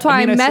 Yeah, that's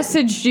why I, mean, I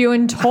messaged you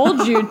and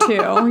told you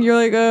to. You're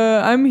like,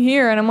 I'm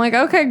here. And I'm like,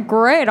 okay,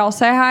 great. I'll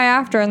say hi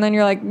after. And then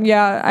you're like,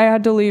 yeah, I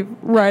had to leave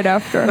right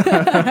after.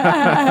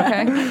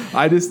 Okay.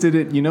 I just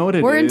didn't. You know what it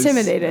is? We're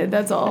intimidated.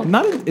 That's all.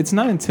 It's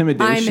not I'm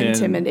intimidation.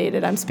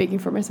 intimidated. I'm speaking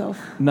for myself.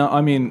 No,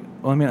 I mean,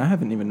 I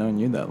haven't even known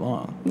you that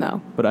long.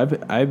 No. But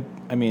I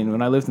mean,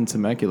 when I lived in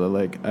Temecula,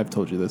 like I've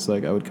told you this,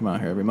 like I would come out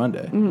here every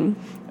Monday,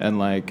 and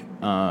like,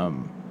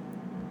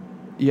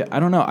 yeah, I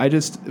don't know. I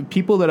just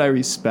people that I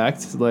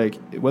respect, like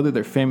whether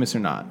they're famous or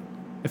not.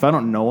 If I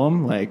don't know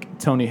them, like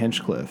Tony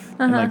Hinchcliffe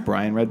and like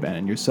Brian Redband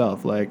and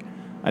yourself, like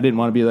I didn't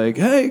want to be like,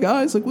 hey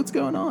guys, like what's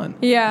going on?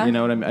 Yeah. You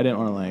know what I mean? I didn't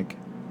want to like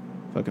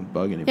fucking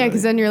bug anybody. Yeah,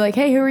 because then you're like,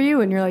 hey, who are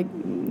you? And you're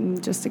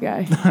like, just a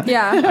guy.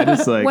 Yeah. I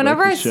just like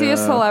Whenever like I to see a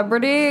show-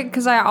 celebrity,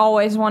 because I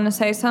always want to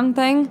say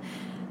something,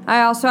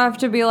 I also have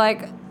to be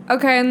like,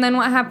 okay, and then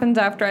what happens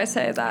after I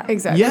say that?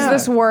 Exactly. Yeah.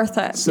 Is this worth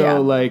it? So Yeah.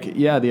 like,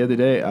 yeah, the other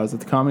day I was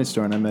at the Comedy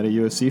Store and I met a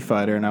UFC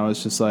fighter and I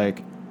was just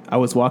like, I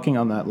was walking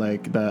on that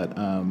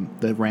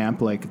the ramp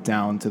like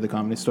down to the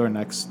Comedy Store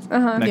next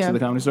Yeah. to the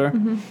Comedy Store,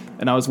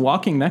 and I was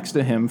walking next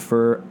to him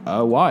for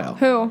a while.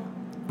 Who?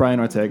 Brian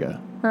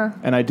Ortega. Huh.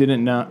 And I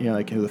didn't know,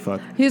 like who the fuck?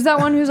 He's that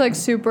one who's like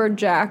super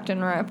jacked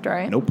and ripped,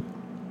 right? Nope.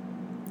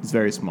 He's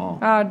very small.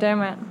 Oh,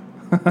 damn it.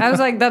 I was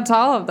like, that's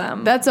all of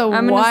them. That's a I'm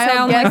gonna wild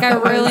sound guess. like I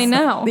really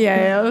know.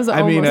 Yeah, it was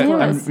I mean,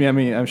 almost close.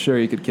 I'm sure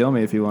he could kill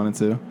me if he wanted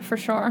to, For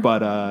sure.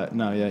 but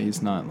no, yeah,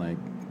 he's not like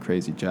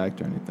crazy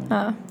jacked or anything.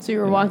 So you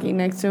were walking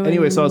next to him.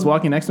 Anyway, so I was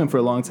walking next to him for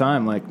a long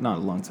time, like not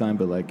a long time,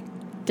 but like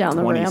down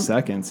the 20 ramp.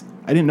 seconds.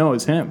 I didn't know it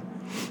was him.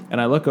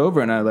 And I look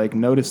over and I like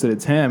notice that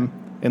it's him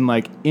and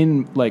like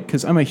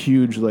cuz I'm a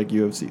huge like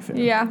UFC fan.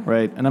 Yeah.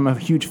 Right? And I'm a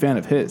huge fan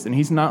of his and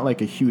he's not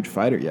like a huge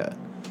fighter yet.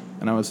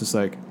 And I was just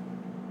like,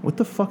 what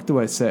the fuck do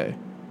I say?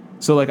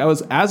 So like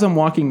as I'm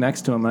walking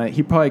next to him,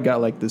 he probably got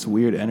like this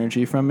weird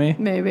energy from me.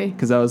 Maybe.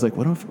 Cuz I was like,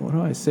 what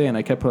do I say? And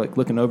I kept like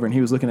looking over and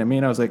he was looking at me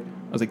and I was like,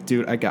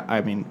 dude,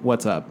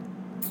 what's up?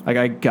 Like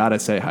I got to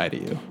say hi to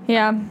you.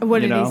 Yeah.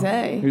 What You did know? he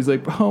say? He was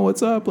like, "Oh,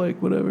 what's up?" Like,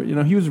 whatever. You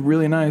know, he was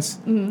really nice.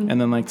 And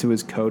then, like, to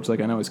his coach, like,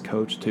 I know his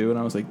coach, too. And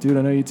I was like, dude,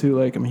 I know you, too.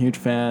 Like, I'm a huge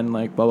fan.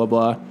 Like, blah, blah,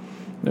 blah.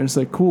 They're just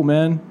like, cool,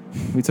 man.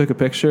 We took a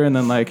picture. And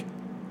then, like,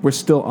 we're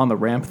still on the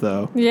ramp,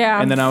 though. Yeah.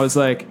 And then I was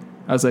like,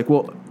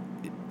 well,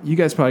 you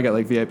guys probably got,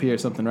 like, VIP or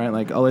something, right?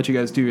 Like, I'll let you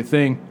guys do your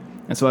thing.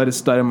 And so I just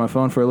stayed on my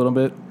phone for a little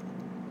bit.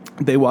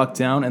 They walked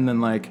down. And then,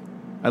 like,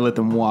 I let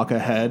them walk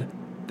ahead.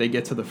 They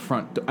get to the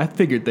front. I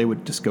figured they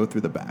would just go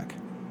through the back.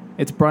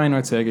 It's Brian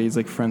Ortega. He's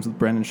like friends with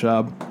Brendan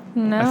Schaub.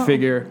 No. I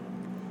figure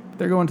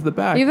they're going to the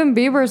back. Even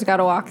Bieber's got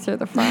to walk through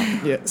the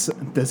front. Yeah. So,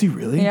 does he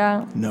really?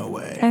 Yeah. No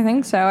way. I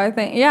think so.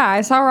 Yeah,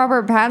 I saw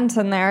Robert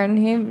Pattinson there, and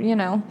he, you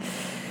know,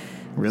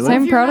 Really?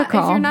 Same If you're not-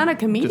 protocol. if you're not a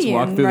comedian, Just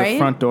walk through right? the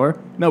front door.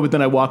 No, but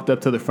then I walked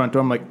up to the front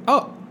door. I'm like,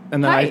 oh,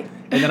 and then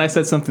Hi. I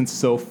said something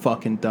so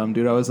fucking dumb,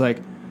 dude. I was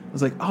like,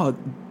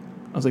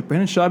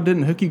 Brandon Schaub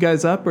didn't hook you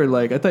guys up, or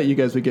like I thought you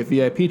guys would get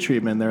VIP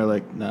treatment. They're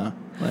like, no.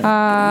 Like, and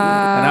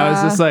I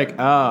was just like,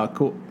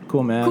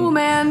 cool, man. Cool,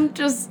 man.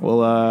 Just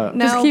Well,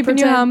 no, just keeping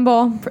you pretend-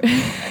 humble.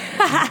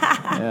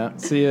 yeah.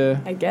 See ya.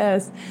 I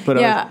guess. But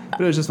yeah,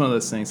 it was just one of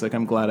those things. Like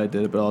I'm glad I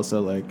did it, but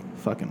also like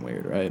fucking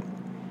weird, right?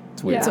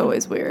 It's weird. it's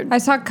always weird. I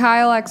saw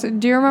Kyle X.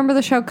 Do you remember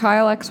the show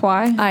Kyle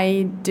XY?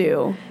 I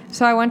do.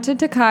 So I went to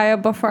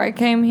Takaya before I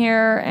came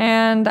here,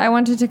 and I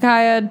went to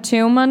Takaya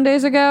 2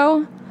 Mondays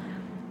ago,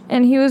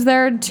 and he was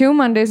there 2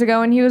 Mondays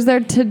ago, and he was there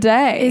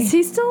today. Is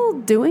he still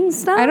doing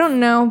stuff? I don't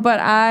know, but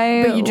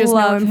But you just know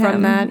love him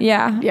from that?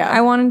 Yeah. Yeah.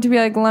 I wanted to be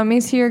like, let me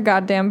see your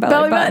goddamn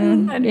belly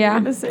button. I didn't Yeah.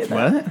 mean to say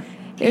that. What?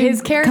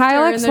 His character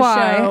Kyle in the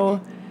XY.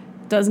 show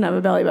doesn't have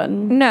a belly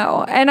button.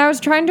 No. And I was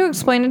trying to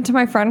explain it to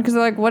my friend because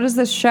they're like, what is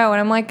this show? And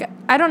I'm like,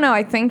 I don't know.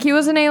 I think he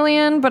was an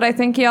alien, but I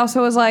think he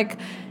also was like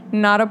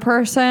not a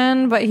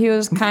person, but he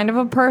was kind of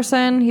a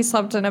person. He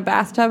slept in a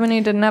bathtub and he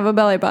didn't have a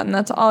belly button.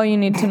 That's all you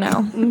need to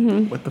know.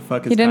 What the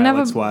fuck is He didn't Kyle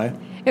have a- XY?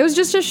 It was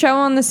just a show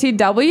on the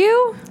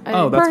CW.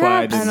 Oh, that's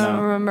why I Perhaps. I didn't don't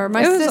know. remember.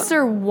 My It was-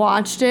 sister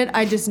watched it.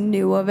 I just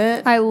knew of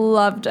it. I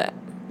loved it.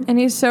 And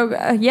he's so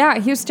yeah,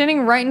 he was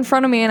standing right in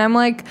front of me and I'm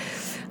like,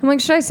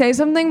 should I say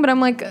something? But I'm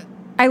like,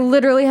 I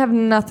literally have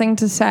nothing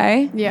to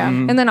say. Yeah.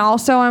 And then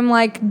also I'm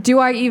like, do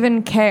I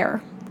even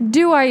care?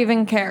 Do I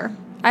even care?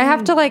 I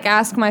have to like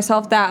ask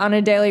myself that on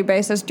a daily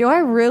basis. Do I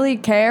really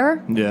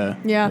care? Yeah.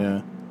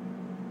 Yeah.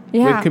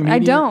 Yeah, I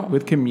don't.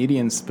 With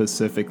comedians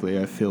specifically,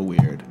 I feel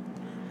weird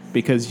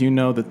because you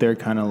know that they're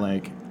kind of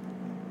like,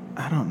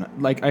 I don't know.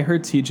 Like I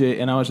heard TJ,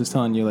 and I was just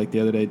telling you like the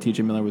other day,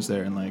 TJ Miller was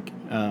there, and like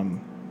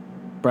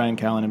Brian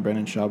Callen and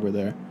Brendan Schaub were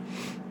there,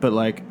 but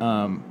like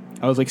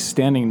I was like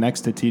standing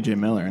next to TJ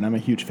Miller, and I'm a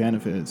huge fan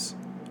of his.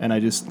 And I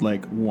just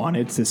like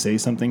wanted to say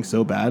something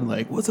so bad,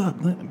 like "What's up?"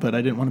 But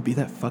I didn't want to be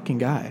that fucking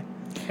guy.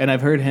 And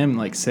I've heard him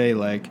like say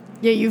like.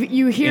 Yeah,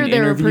 you hear in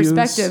their interviews-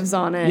 perspectives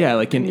on it. Yeah,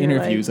 like in and you're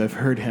interviews, I've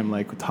heard him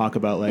like talk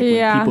about like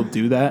Yeah. when people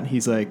do that.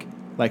 He's like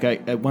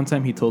at one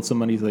time he told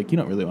somebody, he's like, you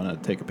don't really want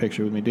to take a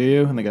picture with me, do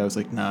you? And the guy was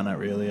like, no, not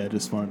really. I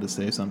just wanted to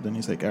say something.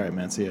 He's like, all right,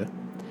 man, see ya.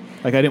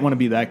 Like I didn't want to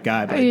be that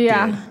guy, but I did. You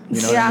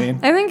know what I mean?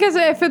 I think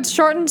if it's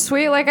short and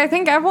sweet, like I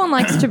think everyone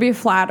likes to be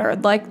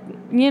flattered. Like,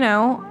 you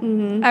know,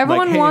 everyone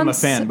Like, hey,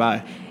 wants. I'm a fan.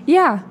 Bye.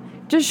 Yeah.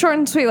 Just short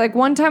and sweet. Like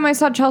one time I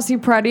saw Chelsea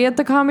Peretti at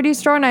the Comedy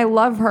Store and I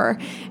love her.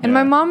 And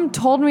my Yeah. mom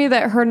told me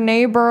that her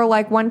neighbor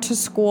like went to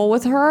school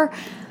with her.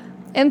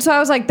 And so I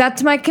was like,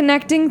 that's my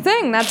connecting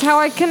thing. That's how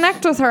I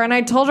connect with her. And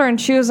I told her and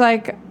she was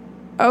like,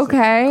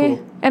 okay.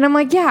 Cool. And I'm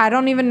like, yeah, I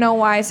don't even know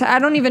why. So I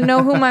don't even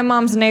know who my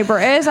mom's neighbor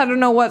is. I don't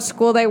know what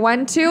school they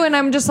went to. And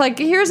I'm just like,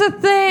 here's a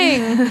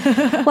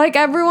thing. Like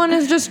everyone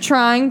is just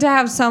trying to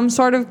have some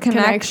sort of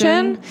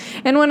connection.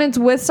 And when it's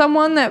with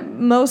someone that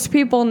most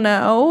people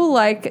know,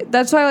 like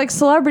that's why like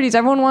celebrities,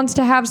 everyone wants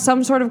to have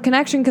some sort of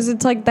connection because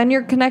it's like then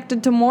you're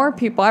connected to more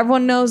people.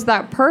 Everyone knows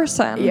that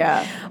person.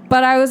 Yeah.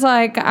 But I was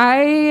like, I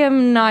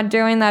am not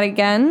doing that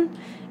again.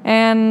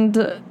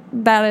 And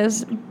that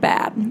is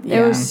bad. It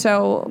Yeah. was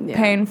so Yeah.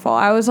 painful.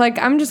 I was like,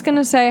 I'm just going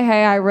to say,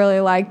 hey, I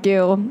really like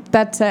you.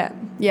 That's it.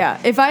 Yeah,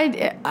 if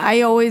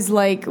I always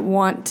like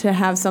want to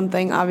have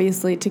something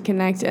obviously to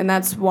connect, and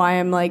that's why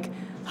I'm like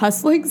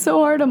hustling so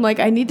hard. I'm like,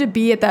 I need to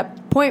be at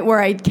that point where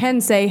I can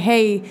say,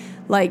 hey,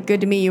 like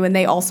good to meet you, and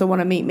they also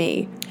want to meet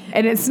me.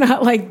 And it's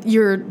not like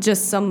you're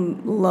just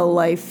some low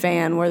life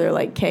fan where they're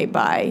like, okay,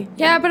 bye.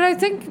 Yeah, but I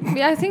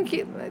think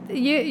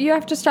you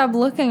have to stop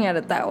looking at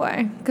it that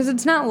way because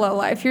it's not low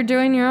life. You're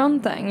doing your own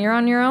thing. You're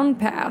on your own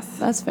path.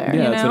 That's fair. Yeah,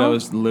 You that's what I know?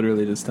 was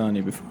literally just telling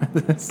you before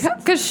this.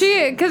 Because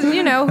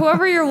you know,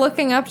 whoever you're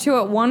looking up to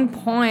at one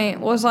point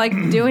was like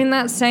doing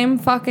that same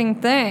fucking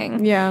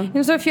thing. Yeah.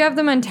 And so if you have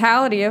the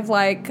mentality of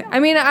like, I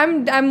mean,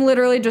 I'm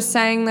literally just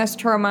saying this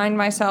to remind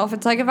myself.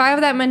 It's like if I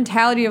have that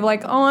mentality of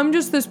like, oh, I'm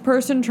just this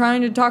person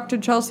trying to talk to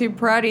Chelsea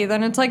Peretti,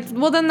 then it's like,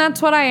 well, then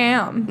that's what I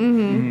am.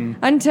 Mm-hmm.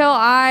 Until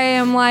I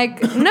am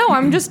like, no,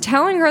 I'm just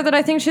telling her that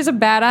I think she's a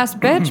badass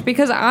bitch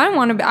because I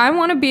want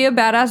to be a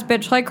badass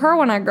bitch like her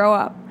when I grow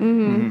up.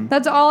 Mm-hmm.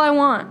 That's all I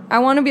want. I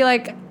want to be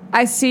like,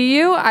 I see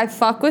you, I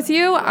fuck with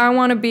you, I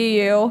want to be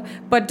you,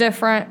 but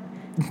different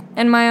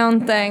and my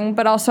own thing,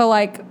 but also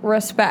like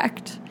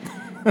respect.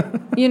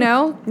 You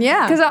know?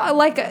 Yeah. Because,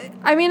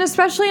 I mean,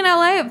 especially in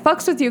LA, it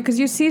fucks with you because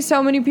you see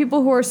so many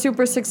people who are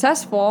super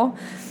successful.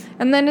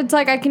 And then it's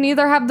like I can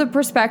either have the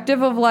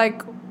perspective of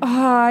like,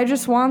 oh, I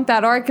just want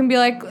that. Or I can be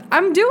like,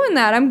 I'm doing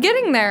that. I'm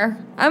getting there.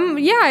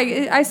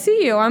 I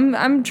see you.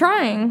 I'm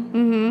trying.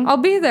 Mm-hmm. I'll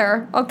be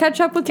there. I'll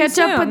catch up with you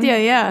soon. Catch up with you,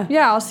 yeah.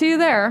 Yeah, I'll see you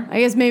there. I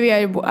guess maybe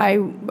I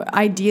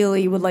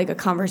ideally would like a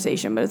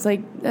conversation, but it's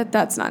like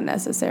that's not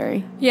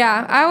necessary.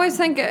 Yeah, I always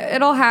think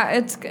it'll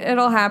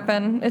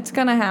happen. It's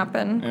gonna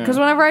happen. Because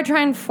whenever I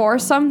try and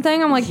force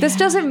something, I'm like, this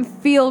doesn't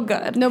feel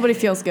good. Nobody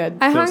feels good.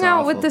 I Feels hung out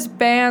awful. with this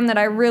band that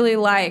I really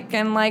like,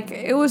 and like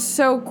it was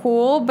so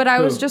cool. But I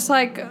was Who? just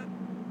like,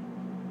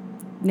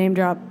 Name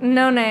drop.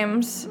 no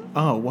names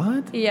Oh,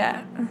 what?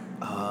 yet.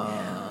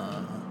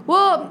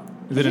 Well,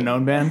 Is it a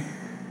known band?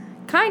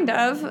 kind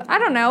of. I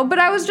don't know, but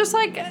I was just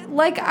like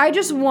I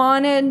just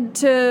wanted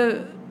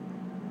to.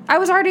 I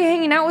was already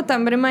hanging out with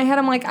them, but in my head,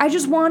 I'm like, I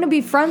just want to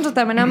be friends with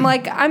them, and I'm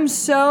like, I'm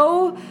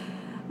so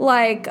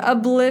like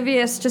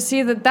oblivious to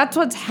see that that's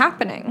what's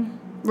happening.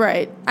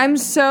 Right. I'm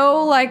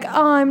so like,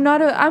 oh, I'm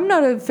not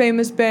a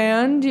famous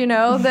band, you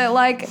know, that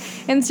like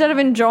instead of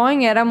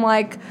enjoying it, I'm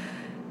like,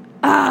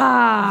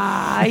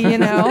 you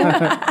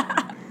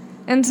know.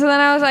 And so then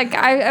I was like,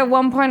 at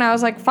one point I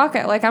was like, fuck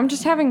it, like I'm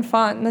just having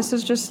fun. This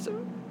is just,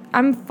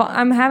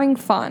 I'm having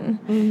fun.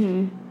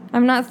 Mm-hmm.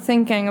 I'm not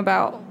thinking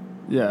about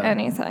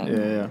anything.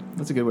 Yeah.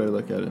 That's a good way to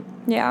look at it.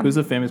 Yeah. Who's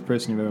the famous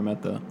person you've ever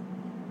met, though?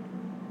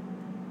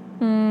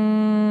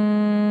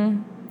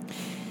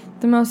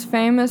 The most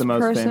famous The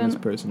most person. famous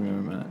person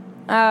you've ever met?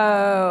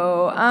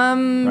 Oh,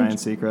 Ryan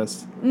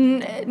Seacrest.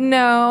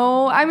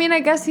 no. I mean, I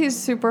guess he's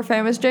super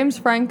famous. James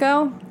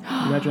Franco.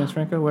 You met James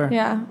Franco? Where?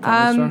 Yeah.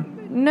 Comedy store?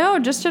 No,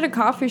 just at a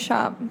coffee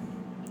shop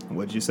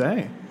What'd you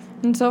say?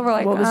 in Silver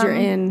Lake. What was your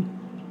in?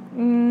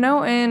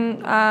 No,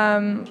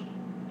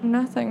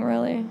 nothing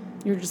really.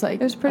 You're just like,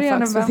 It was pretty I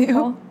fucks with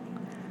uneventful. you.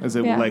 Is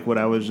it Yeah. like what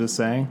I was just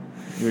saying?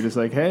 You were just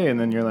like, hey, and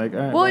then you're like, all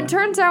right. Well, it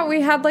turns out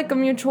we had like a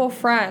mutual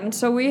friend.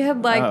 So we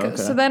had like, Oh, okay.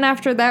 so then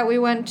after that we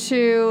went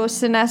to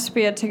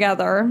Cinespia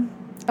together.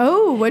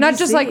 Oh, what? Not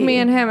just like me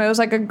and him. It was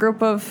like a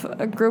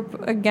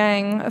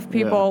gang of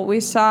people. Yeah. We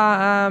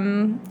saw,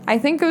 I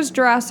think it was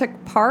Jurassic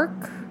Park.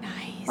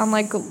 Nice. On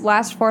like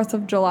last 4th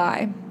of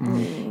July.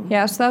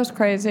 Yeah, so that was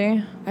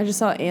crazy. I just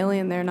saw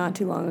Alien there not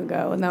too long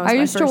ago, and that was I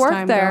my used to first work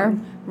time there.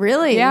 going.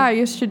 Really? Yeah, I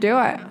used to do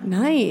it.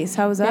 Nice.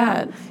 How was Yeah.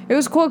 that? It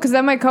was cool because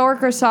then my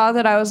coworkers saw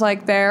that I was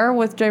like there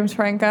with James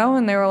Franco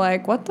and they were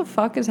like, what the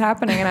fuck is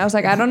happening? And I was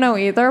like, I don't know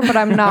either, but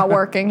I'm not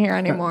working here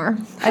anymore.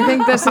 I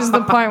think this is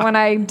the point when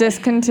I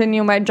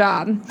discontinue my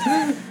job.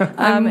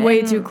 I'm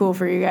way too cool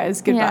for you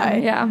guys. Goodbye.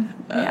 Yeah.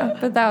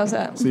 But that was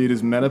it. So you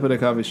just met up at a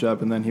coffee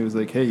shop, and then he was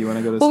like, "Hey, you want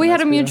to go to?" Well, we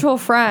had a Sinexpia?" mutual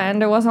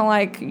friend. It wasn't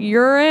like,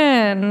 you're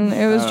in.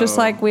 It was just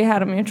Oh. like we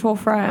had a mutual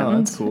friend. Oh,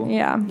 that's cool.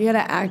 Yeah. You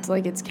gotta act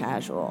like it's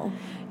casual.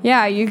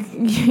 Yeah, you.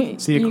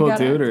 Is he a you cool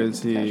gotta- dude, or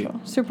is he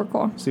super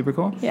cool? super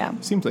cool? Yeah.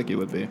 Seems like he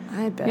would be.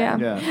 I bet. Yeah.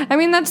 Yeah. I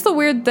mean, that's the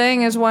weird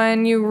thing is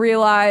when you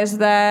realize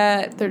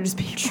that They're just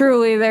people.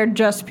 truly they're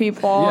just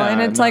people. Yeah,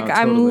 And it's no, like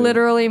I'm totally.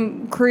 literally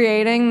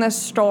creating this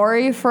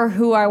story for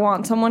who I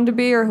want someone to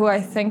be or who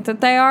I think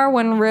that they are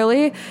when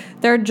really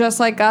they're just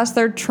like us.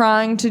 They're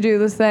trying to do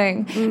the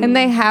thing. And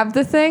they have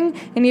the thing.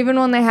 And even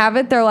when they have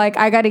it, they're like,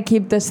 I got to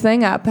keep this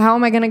thing up. How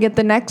am I going to get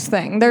the next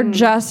thing? They're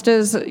just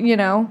as,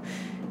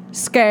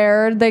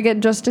 scared. They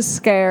get just as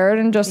scared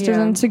and just as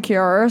Yeah.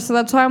 insecure. So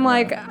that's why I'm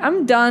like,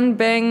 I'm done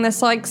being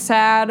this like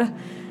sad,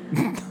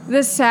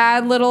 this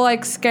sad little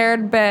like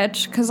scared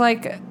bitch. Cause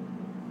like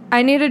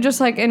I need to just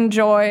like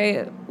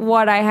enjoy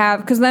what I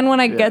have. Cause then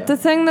when I Yeah. get the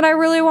thing that I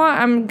really want,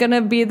 I'm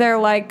gonna be there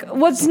like,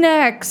 what's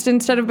next?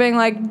 Instead of being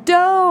like,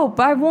 dope,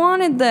 I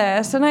wanted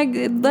this. And I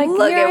like,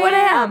 Look here at I what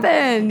am.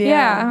 happened.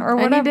 Yeah, or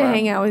I need to whatever.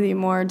 hang out with you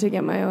more to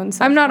get my own.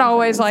 I'm not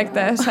always like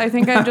self-confidence this. I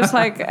think I just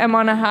like am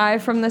on a high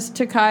from this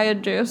Takaya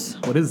juice.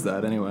 What is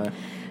that anyway?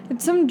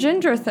 It's some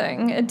ginger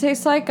thing. It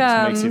tastes like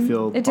makes you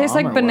feel it tastes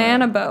bomb like or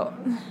banana what? boat.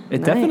 It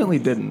Nice. definitely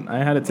didn't.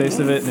 I had a taste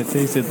of it, and it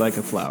tasted like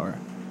a flower.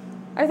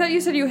 I thought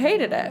you said you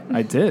hated it.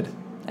 I did.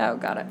 Oh,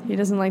 got it. He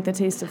doesn't like the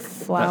taste of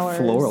flowers.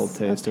 That floral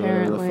taste, or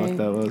whatever the apparently. fuck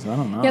that was. I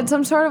don't know. Yeah, it's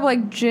some sort of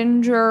like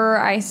ginger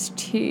iced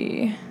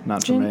tea.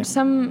 Not for me.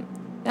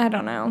 I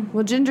don't know.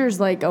 Well, ginger's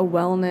like a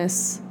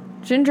wellness,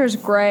 Ginger's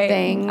great.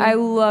 Thing. I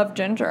love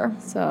ginger.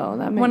 so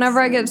that makes Whenever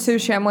I get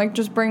sense. sushi, I'm like,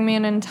 just bring me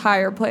an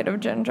entire plate of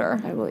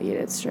ginger. I will eat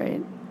it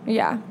straight.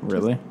 Yeah.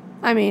 Really?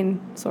 I mean,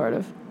 sort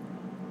of.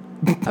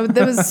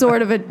 That was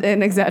sort of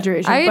an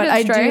exaggeration, I eat but it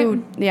I straight.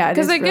 do. Yeah,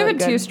 Because they give really it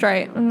to good. you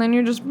straight, and then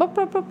you just bop,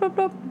 bop, bop, bop,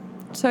 bop.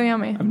 So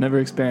yummy. I've never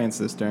experienced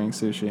this during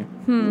sushi.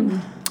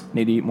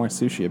 Need to eat more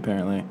sushi,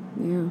 apparently.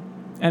 Yeah.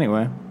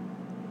 Anyway,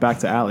 back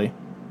to Allie.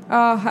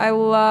 Oh, I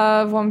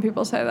love when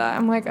people say that.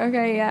 I'm like,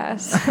 okay,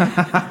 yes.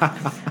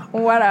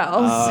 What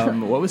else?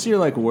 What was your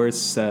like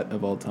worst set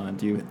of all time?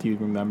 Do you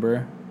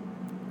remember?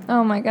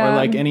 Oh my god. Or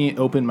like any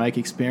open mic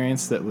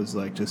experience that was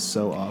like just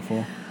so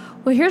awful?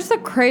 Well, here's the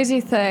crazy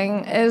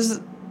thing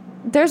is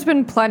there's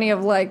been plenty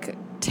of like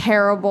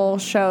terrible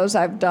shows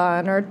I've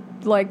done or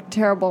like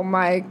terrible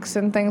mics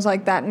and things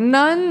like that.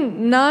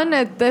 None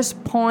at this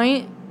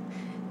point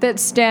that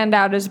stand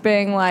out as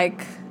being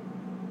like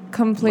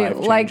complete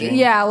like Life-changing.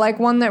 like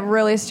one that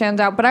really stands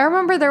out. But I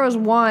remember there was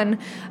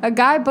a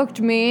guy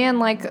booked me and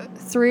like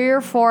 3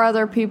 or 4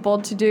 other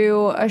people to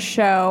do a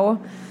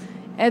show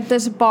at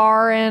this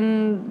bar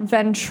in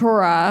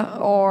Ventura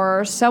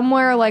or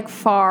somewhere like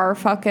far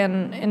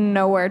fucking in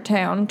nowhere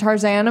town.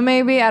 Tarzana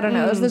maybe? I don't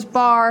know. It was this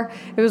bar.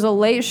 It was a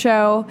late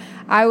show.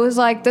 I was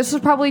like, this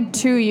was probably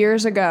 2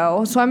 years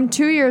ago. So I'm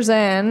 2 years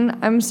in.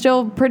 I'm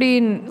still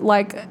pretty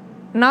like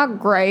not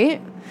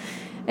great.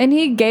 And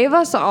he gave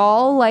us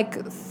all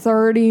like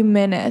 30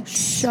 minutes.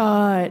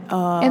 Shut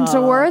up. And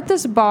so we're at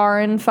this bar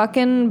in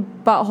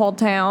fucking Butthole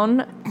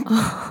Town.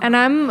 And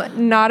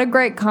I'm not a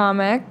great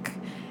comic.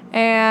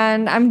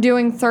 And I'm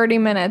doing 30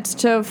 minutes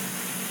to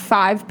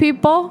 5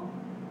 people.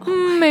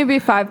 Maybe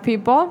 5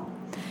 people.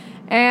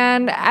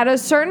 And at a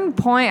certain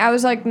point, I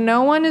was like,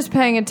 no one is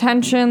paying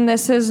attention.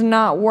 This is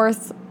not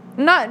worth...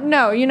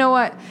 No, you know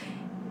what?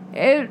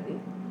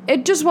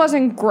 It just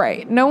wasn't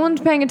great. No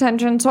one's paying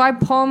attention. So I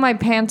pull my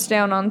pants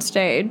down on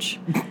stage.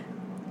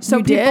 So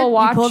you people did?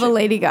 watch... You pulled a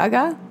Lady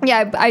Gaga?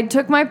 Yeah, I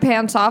took my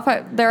pants off.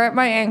 They're at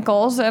my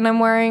ankles, and I'm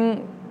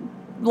wearing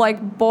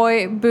like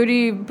boy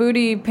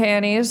booty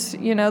panties.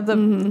 You know the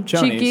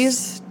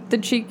cheekies, the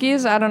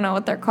cheekies. I don't know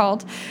what they're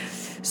called.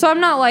 So I'm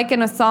not like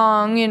in a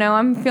thong. You know,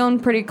 I'm feeling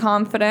pretty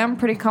confident,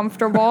 pretty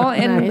comfortable,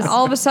 and Nice.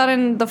 all of a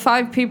sudden the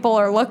 5 people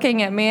are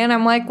looking at me, and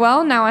I'm like,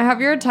 well, now I have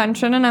your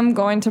attention, and I'm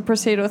going to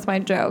proceed with my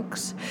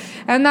jokes,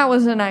 and that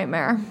was a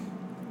nightmare.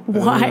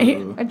 Why?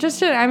 Ooh. It just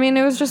did. I mean,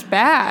 it was just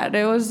bad.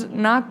 It was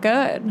not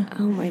good.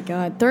 Oh my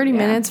god. 30 Yeah.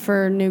 minutes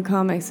for new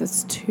comics.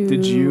 That's too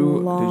Did you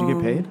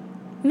long. get paid?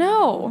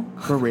 No.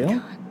 For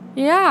real?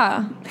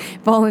 Yeah.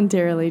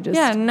 Voluntarily just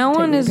Yeah, no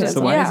one taking is- the piss.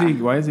 So why Yeah.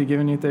 why is he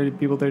giving you 30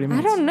 I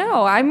minutes? don't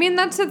know. I mean,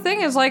 that's the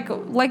thing is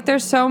like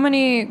there's so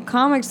many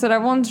comics that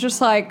everyone's just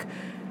like,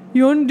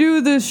 you want to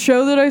do this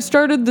show that I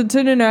started that's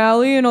in an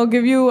alley and I'll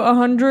give you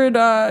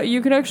 100,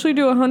 you can actually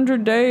do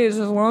 100 days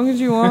as long as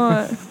you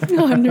want.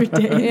 100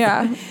 days.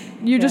 Yeah.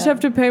 You just Yeah. have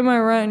to pay my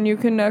rent and you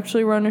can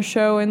actually run a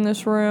show in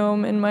this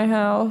room in my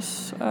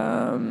house.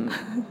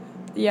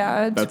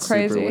 Yeah, it's That's super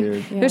crazy.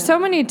 weird. Yeah. There's so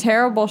many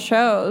terrible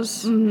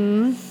shows.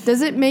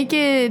 Does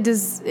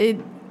it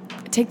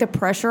take the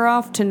pressure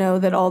off to know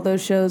that all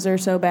those shows are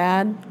so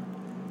bad?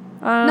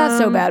 Not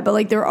so bad, but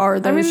like there are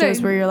those mean,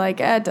 shows where you're like,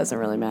 it doesn't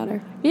really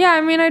matter. Yeah,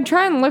 I mean, I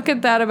try and look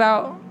at that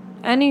about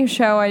any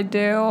show I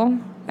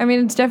do. I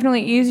mean, it's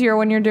definitely easier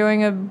when you're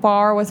doing a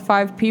bar with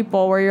 5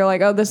 people where you're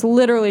like, oh, this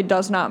literally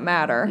does not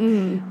matter.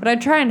 But I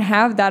try and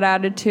have that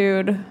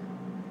attitude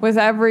with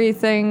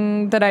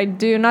everything that I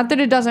do. Not that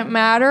it doesn't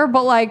matter,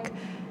 but like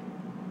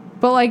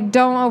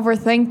don't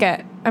overthink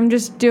it. I'm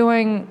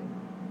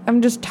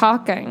just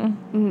talking.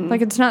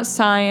 Like, it's not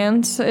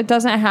science. It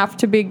doesn't have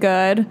to be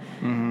good.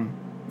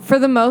 For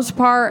the most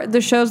part,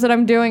 the shows that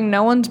I'm doing,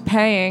 no one's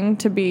paying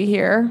to be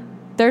here.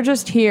 They're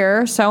just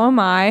here. So am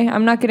I.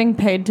 I'm not getting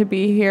paid to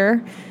be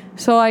here.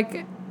 So,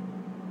 like...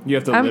 You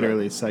have to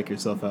literally psych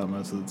yourself out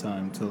most of the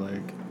time to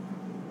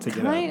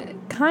get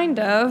out. Kind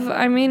of.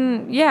 I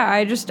mean, yeah,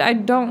 I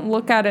don't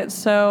look at it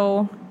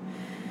so...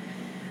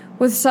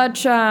 with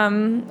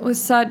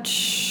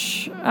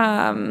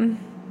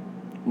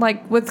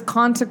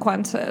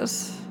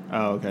consequences.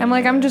 Oh, okay. I'm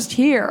like, I'm just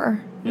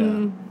here.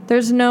 Yeah.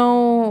 There's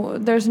no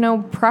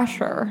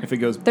pressure. If it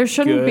goes there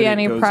shouldn't good, be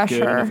any it goes pressure.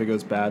 Good, and if it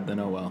goes bad,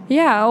 then oh well.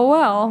 Yeah, oh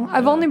well.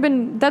 I've only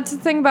been... That's the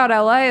thing about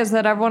LA is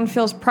that everyone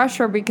feels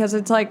pressure because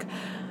it's like,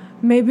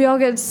 maybe I'll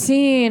get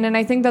seen. And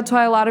I think that's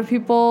why a lot of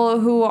people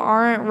who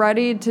aren't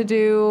ready to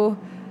do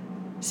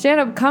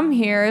stand-up come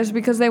here is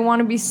because they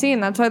want to be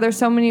seen. That's why there's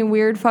so many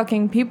weird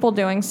fucking people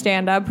doing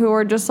stand-up who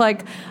are just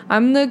like,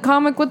 I'm the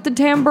comic with the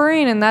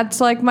tambourine and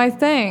that's like my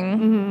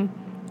thing.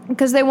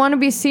 Because they want to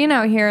be seen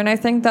out here. And I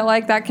think that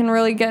like that can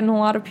really get in a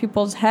lot of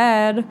people's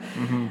head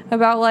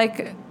about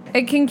like,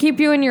 it can keep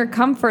you in your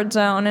comfort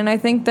zone. And I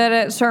think that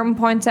at certain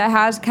points it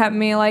has kept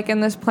me like in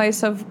this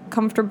place of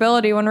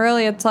comfortability when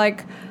really it's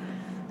like,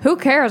 who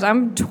cares?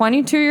 I'm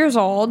 22 years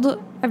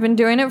old. I've been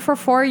doing it for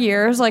 4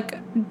 years. Like,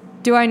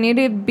 do I need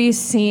to be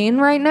seen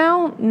right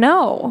now?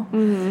 No.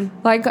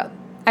 Like,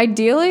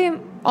 ideally,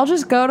 I'll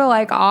just go to,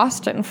 like,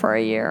 Austin for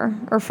a year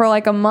or for,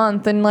 like, a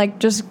month and, like,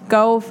 just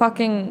go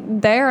fucking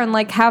there and,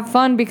 like, have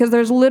fun because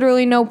there's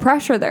literally no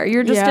pressure there.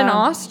 You're just in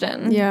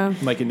Austin. Yeah.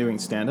 Like in doing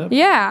stand-up?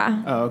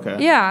 Yeah. Oh, okay.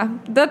 Yeah.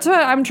 That's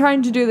what I'm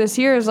trying to do this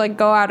year is, like,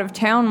 go out of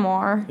town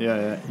more.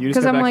 Yeah. You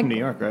just got back from New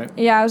York, right?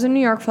 Yeah, I was in New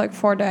York for, like,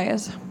 4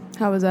 days.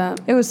 How was that?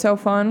 It was so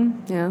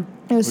fun. Yeah.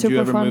 It was super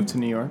fun. Would you ever move to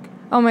New York?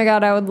 Oh my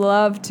God, I would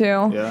love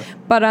to. Yeah.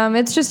 But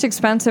it's just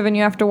expensive and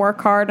you have to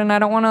work hard and I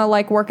don't want to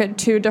like work at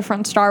 2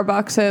 different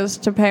Starbuckses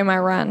to pay my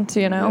rent,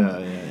 you know?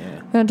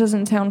 Yeah. That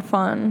doesn't sound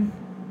fun.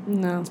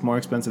 No. It's more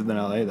expensive than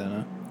LA then,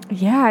 huh?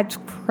 Yeah, it's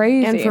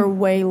crazy. And for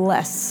way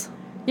less.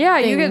 Yeah,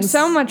 you get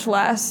so much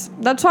less.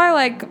 That's why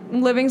like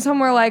living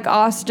somewhere like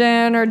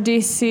Austin or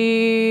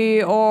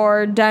DC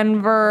or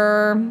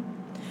Denver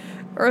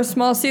or a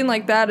small scene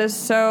like that is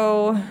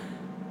so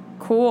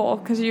cool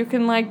because you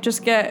can like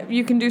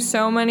you can do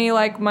so many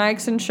like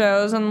mics and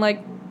shows and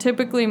like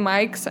typically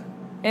mics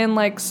in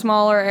like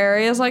smaller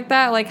areas like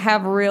that like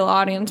have real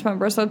audience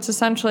members, so it's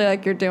essentially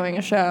like you're doing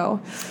a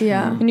show.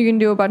 Yeah. And you can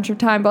do a bunch of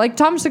time, but like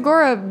Tom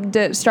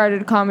Segura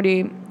started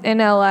comedy in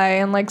LA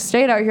and like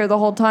stayed out here the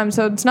whole time,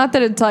 so it's not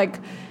that it's like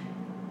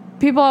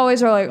people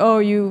always are like, oh,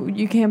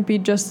 you can't be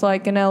just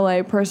like an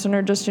LA person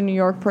or just a New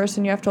York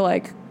person, you have to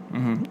like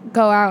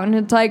go out, and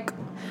it's like,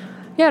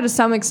 yeah, to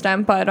some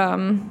extent, but I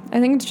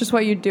think it's just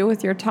what you do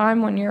with your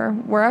time when you're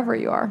wherever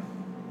you are.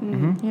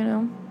 You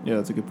know? Yeah,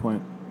 that's a good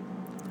point.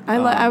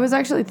 I was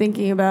actually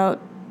thinking about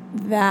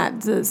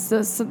that.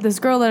 This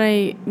girl that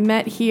I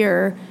met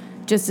here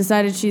just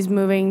decided she's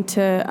moving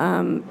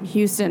to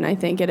Houston, I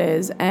think it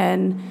is,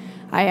 and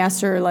I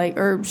asked her, like,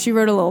 or she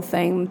wrote a little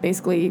thing,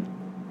 basically,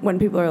 when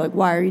people are like,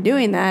 why are you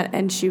doing that?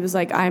 And she was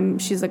like,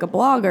 she's like a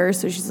blogger,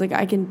 so she's like,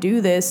 I can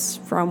do this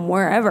from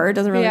wherever. It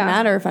doesn't really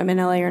matter if I'm in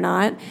LA or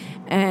not.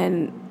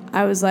 And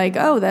I was like,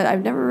 that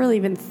I've never really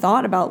even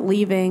thought about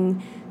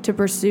leaving to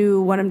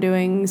pursue what I'm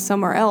doing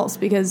somewhere else,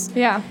 because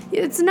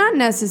it's not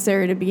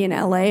necessary to be in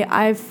LA.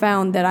 I've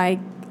found that I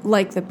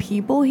like the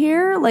people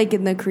here, like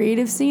in the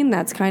creative scene.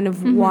 That's kind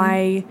of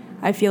why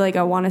I feel like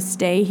I want to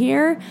stay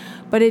here.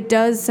 But it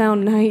does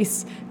sound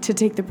nice to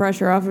take the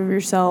pressure off of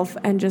yourself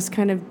and just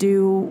kind of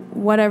do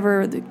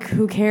whatever,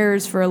 who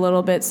cares, for a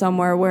little bit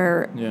somewhere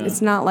where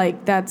it's not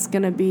like that's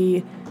going to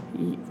be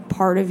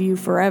part of you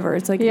forever.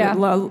 It's like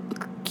a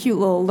cute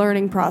little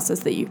learning process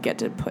that you get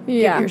to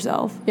get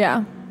yourself.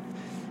 Yeah,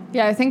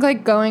 I think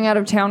like going out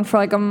of town for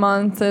like a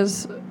month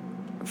is,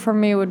 for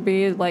me, would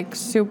be like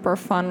super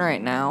fun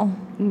right now.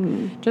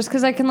 Just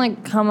because I can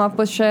like come up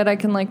with shit. I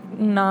can like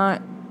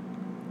not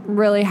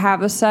really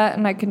have a set,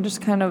 and I can just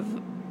kind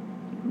of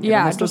this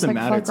just doesn't like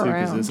matter fuck too,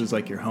 around. because this is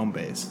like your home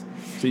base,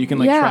 so you can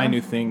like try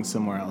new things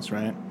somewhere else,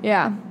 right?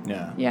 Yeah.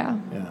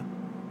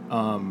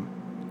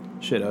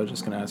 Shit, I was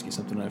just gonna ask you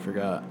something and I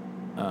forgot.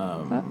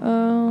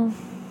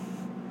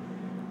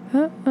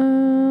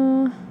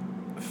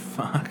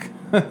 Fuck.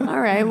 All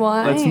right,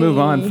 well, let's move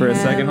on for a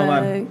second. Hold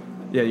on.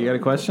 Yeah, you got a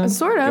question?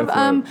 Sort of.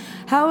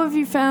 How have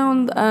you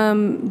found,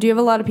 do you have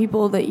a lot of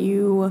people that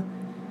you,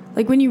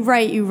 like when you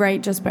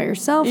write just by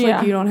yourself?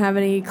 Like you don't have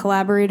any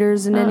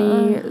collaborators in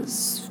any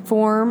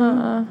form?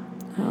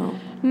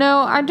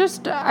 No,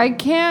 I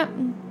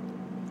can't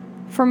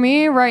For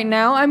me right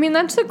now, I mean,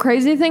 that's the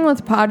crazy thing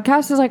with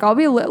podcasts is like I'll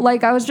be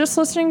like I was just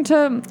listening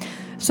to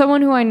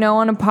someone who I know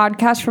on a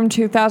podcast from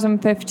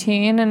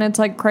 2015, and it's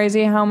like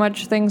crazy how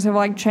much things have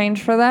like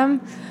changed for them.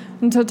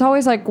 And so it's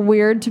always like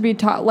weird to be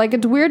like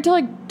it's weird to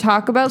like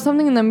talk about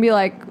something and then be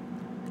like,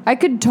 I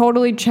could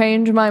totally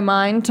change my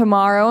mind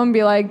tomorrow and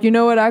be like, you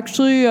know what,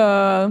 actually,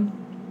 I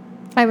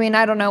mean,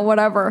 I don't know,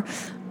 whatever.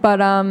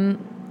 But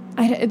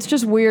it's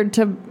just weird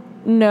to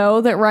know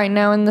that right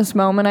now in this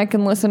moment I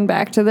can listen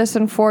back to this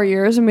in 4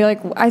 years and be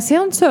like, I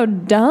sound so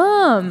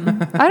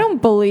dumb. I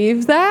don't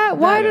believe that.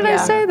 Why did I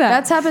say that?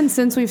 That's happened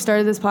since we've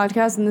started this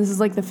podcast, and this is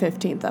like the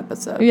 15th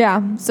episode.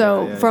 Yeah.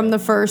 So from the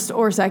first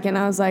or second,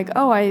 I was like,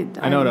 oh, I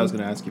know what I was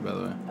going to ask you, by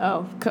the way.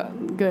 Oh,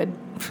 good.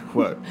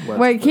 What?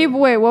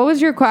 Wait, what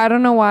was your I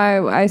don't know why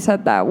I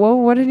said that.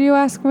 What did you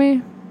ask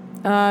me?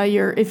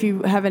 If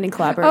you have any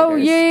collaborators. Oh,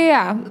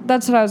 yeah.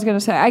 That's what I was going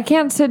to say. I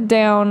can't sit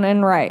down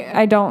and write.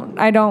 I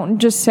don't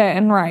just sit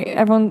and write.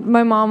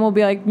 My mom will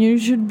be like, you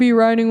should be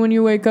writing when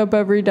you wake up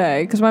every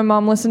day. Because my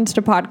mom listens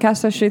to podcasts,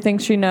 so she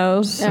thinks she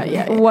knows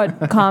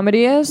what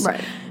comedy is.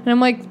 Right. And I'm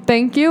like,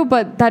 thank you,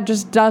 but that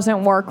just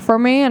doesn't work for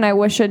me, and I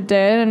wish it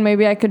did, and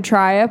maybe I could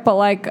try it. But,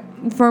 like,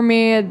 for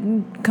me, it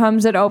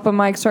comes at open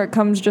mics, or it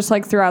comes just,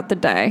 like, throughout the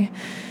day.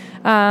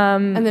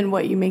 And then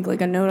what, you make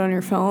like a note on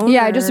your phone?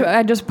 Yeah,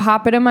 I just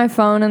pop it in my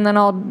phone and then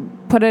I'll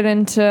put it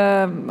into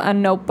a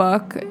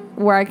notebook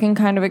where I can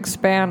kind of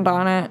expand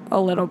on it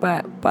a little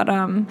bit. But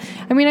I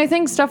mean, I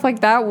think stuff like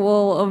that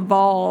will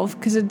evolve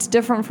because it's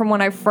different from when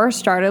I first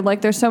started.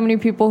 Like, there's so many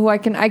people who I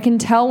can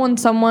tell when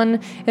someone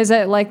is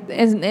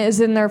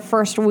in their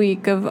first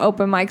week of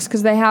open mics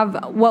because they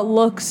have what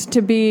looks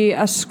to be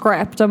a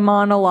script, a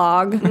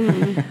monologue,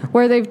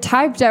 where they've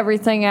typed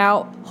everything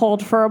out.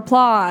 Hold for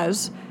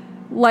applause.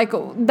 Like,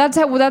 that's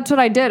what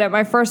I did at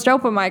my first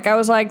open mic. I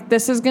was like,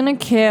 this is going to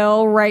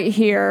kill right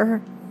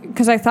here.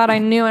 Because I thought I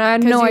knew, and I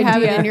had no idea.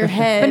 Have it in your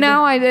head. But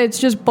now it's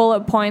just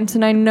bullet points,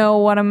 and I know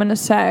what I'm going to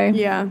say.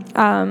 Yeah.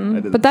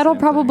 But that'll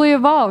probably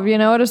evolve. You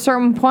know, at a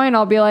certain point,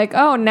 I'll be like,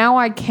 oh, now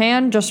I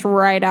can just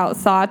write out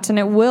thoughts, and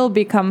it will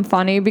become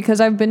funny because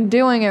I've been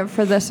doing it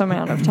for this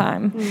amount of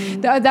time.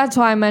 That's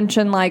why I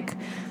mentioned, like,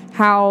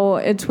 how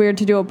it's weird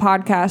to do a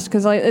podcast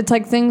because it's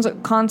like things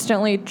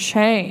constantly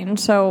change.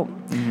 So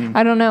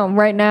I don't know.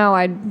 Right now,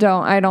 I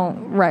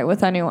don't write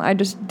with anyone. I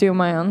just do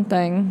my own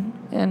thing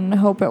and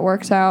hope it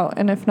works out.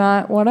 And if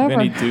not, whatever. Have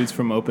any dudes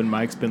from open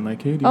mics been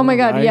like, hey, do you oh my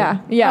God, write?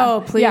 yeah.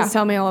 Oh, please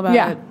tell me all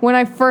about it. When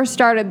I first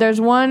started, there's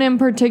one in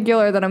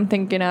particular that I'm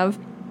thinking of,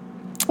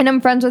 and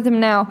I'm friends with him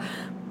now.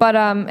 But,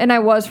 and I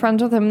was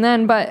friends with him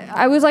then, but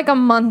I was like a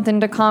month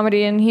into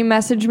comedy and he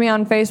messaged me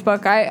on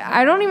Facebook.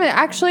 I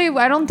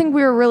don't think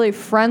we were really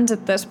friends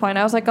at this point.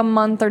 I was like a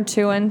month or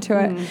two into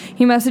it.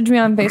 He messaged me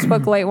on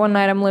Facebook late one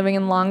night. I'm living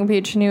in Long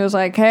Beach and he was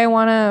like, hey,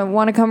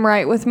 wanna come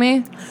write with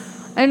me?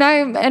 And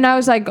I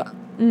was like,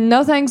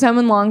 no thanks, I'm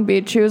in Long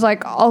Beach. He was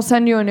like, I'll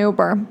send you an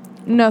Uber.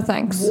 No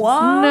thanks.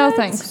 What? No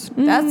thanks.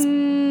 That's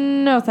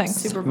no thanks.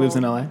 super He lives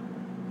in bold. LA?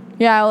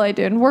 Yeah, LA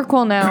dude. We're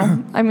cool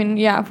now. I mean,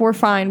 yeah, we're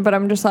fine, but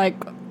I'm just like,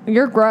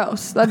 you're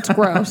gross. That's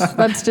gross.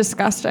 That's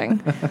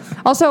disgusting.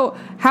 Also,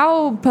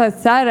 how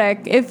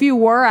pathetic if you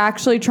were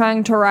actually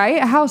trying to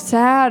write. How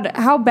sad.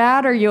 How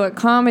bad are you at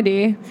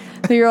comedy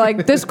that you're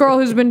like, this girl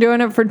who's been doing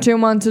it for 2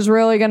 months is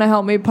really going to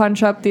help me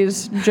punch up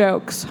these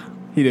jokes.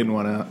 He didn't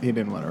want to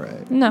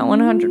write. No,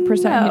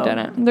 100% No. he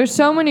didn't. There's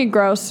so many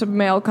gross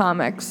male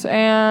comics,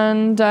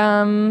 and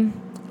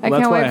I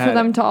can't wait for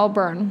them to all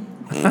burn.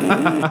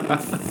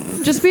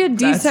 Just be a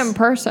decent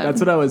person.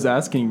 That's what I was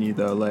asking you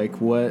though. Like,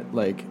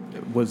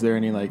 was there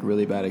any like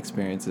really bad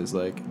experiences?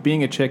 Like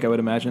being a chick, I would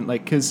imagine.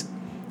 Like, because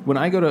when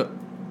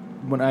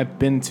I've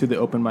been to the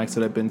open mics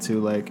that I've been to,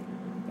 like,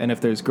 and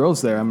if there's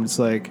girls there, I'm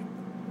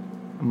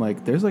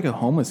like, there's like a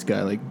homeless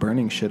guy like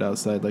burning shit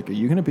outside. Like, are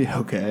you gonna be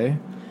okay?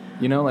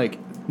 You know, like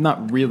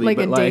not really, Like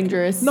but a like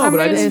dangerous. no, but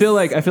I just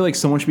it's- feel like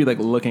someone should be like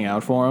looking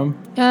out for him.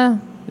 Yeah.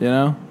 You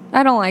know.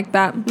 I don't like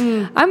that.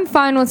 I'm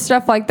fine with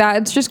stuff like that.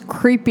 It's just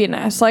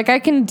creepiness. Like, I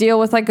can deal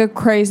with like a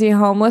crazy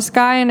homeless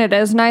guy, and it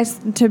is nice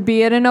to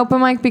be at an open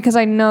mic because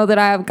I know that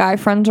I have guy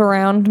friends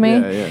around me.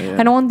 Yeah.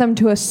 I don't want them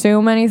to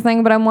assume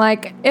anything, but I'm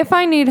like, if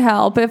I need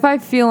help, if I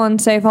feel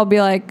unsafe, I'll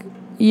be like,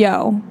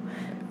 yo,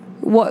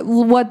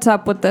 what's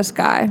up with this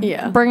guy?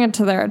 Yeah. Bring it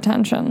to their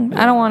attention.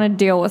 I don't want to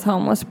deal with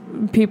homeless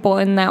people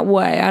in that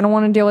way. I don't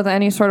want to deal with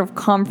any sort of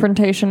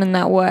confrontation in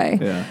that way.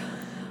 Yeah.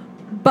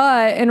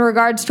 But in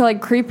regards to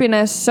like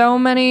creepiness, I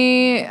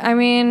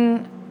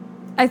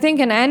think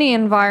in any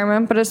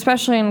environment, but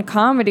especially in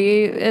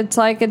comedy, it's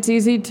like it's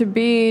easy to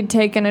be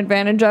taken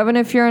advantage of. And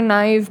if you're a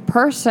naive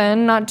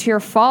person, not to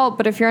your fault,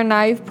 but if you're a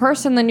naive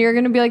person, then you're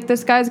going to be like,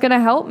 this guy's going to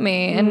help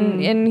me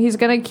and he's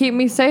going to keep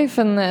me safe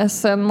in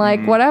this and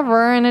like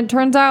whatever. And it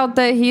turns out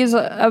that he's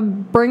a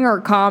bringer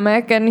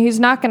comic and he's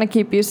not going to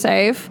keep you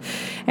safe.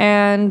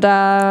 And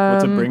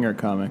What's a bringer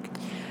comic?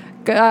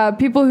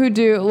 People who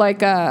do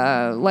like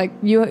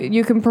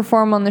you can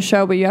perform on the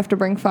show, but you have to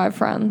bring 5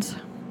 friends.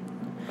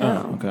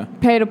 Oh, okay.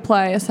 Pay to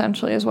play,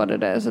 essentially, is what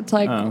it is. It's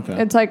like, Oh,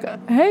 okay. it's like,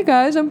 hey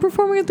guys, I'm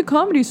performing at the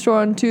Comedy Store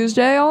on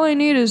Tuesday. All I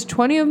need is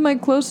 20 of my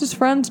closest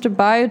friends to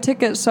buy a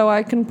ticket so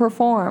I can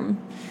perform.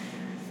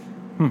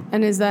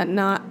 And is that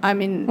not, I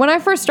mean, When I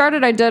first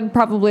started, I did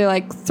probably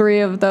like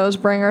 3 of those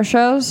bringer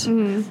shows.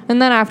 And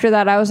then after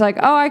that, I was like,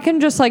 oh, I can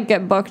just like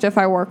get booked if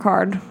I work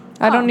hard.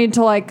 I don't need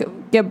to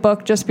like get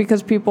booked just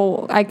because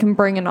I can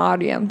bring an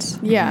audience.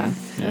 yeah, Yeah.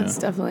 that's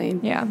definitely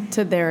Yeah.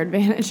 to their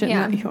advantage and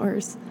Yeah. not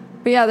yours.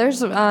 But yeah,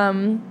 there's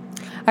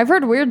I've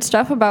heard weird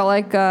stuff about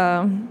like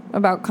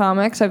about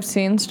comics. I've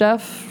seen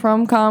stuff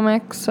from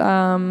comics.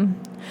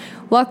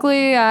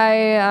 Luckily,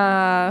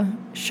 I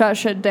shut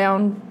shit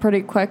down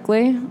pretty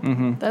quickly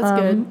That's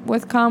good.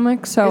 with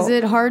comics. So Is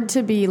it hard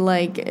to be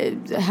like,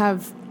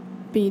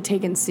 be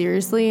taken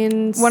seriously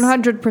in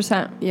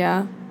 100%?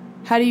 Yeah.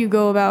 How do you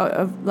go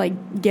about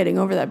like getting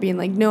over that? Being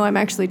like, no, I'm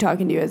actually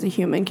talking to you as a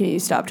human. Can you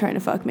stop trying to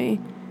fuck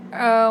me?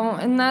 Oh,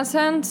 in that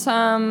sense,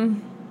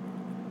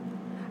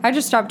 I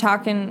just stopped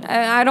talking.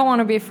 I don't want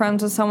to be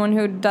friends with someone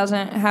who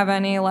doesn't have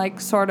any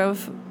like sort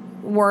of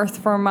worth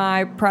for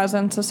my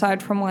presence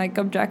aside from like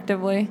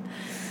objectively.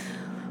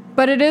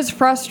 But it is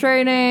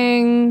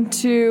frustrating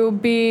to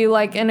be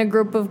like in a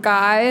group of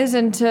guys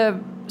and to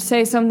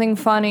say something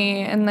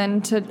funny and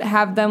then to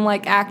have them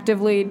like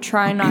actively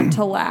try not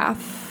to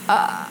laugh.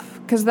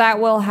 Because that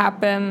will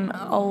happen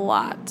a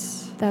lot.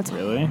 That's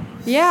Really?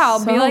 Yeah, I'll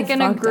be So like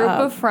in a fucked group up.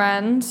 of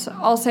friends.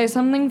 I'll say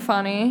something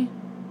funny.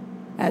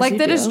 as Like you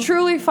that is do.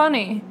 truly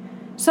funny.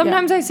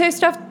 Sometimes I say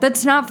stuff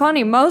that's not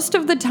funny. Most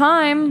of the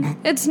time,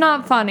 it's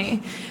not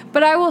funny.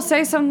 But I will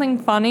say something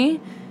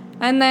funny,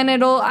 and then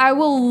I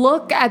will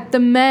look at the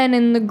men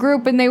in the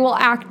group, and they will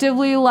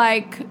actively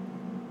like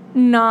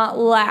not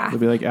laugh. They'll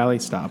be like, Allie,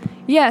 stop.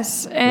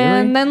 Yes,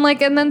 and Really?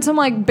 then some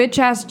like bitch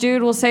ass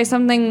dude will say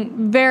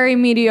something very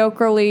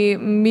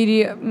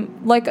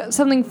like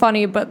something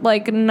funny, but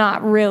like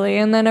not really,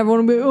 and then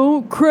everyone will be,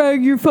 oh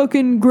Craig, you're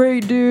fucking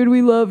great, dude.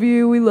 We love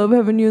you. We love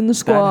having you in the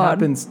squad.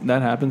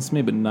 That happens to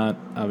me, but not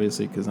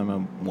obviously because I'm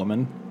a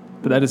woman.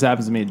 But that just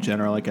happens to me in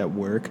general, like at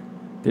work.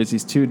 There's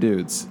these 2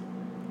 dudes,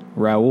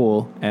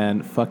 Raul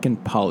and fucking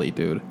Polly,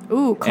 dude.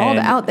 Ooh, called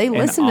And- out. They and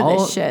listen to I'll-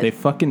 this shit. They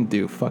fucking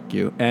do. Fuck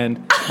you.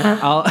 And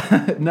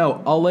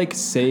I'll like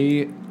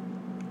say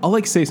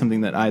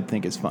something that I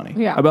think is funny.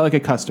 Yeah. About like a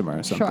customer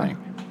or Sure. something.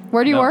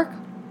 Where do you No. work?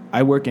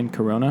 I work in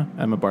Corona.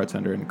 I'm a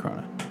bartender in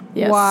Corona.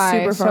 Yes, Why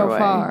super far so away.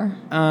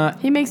 far?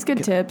 He makes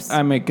good tips.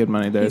 I make good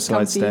money there, He's so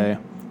I'd comfy. stay.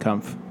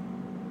 Comf.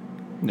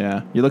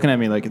 Yeah. You're looking at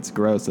me like it's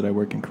gross that I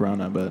work in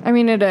Corona, but I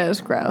mean, it is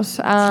gross. it's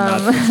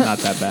not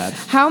that bad.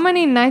 How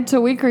many nights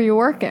a week are you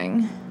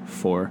working?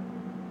 4.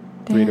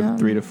 3 Damn.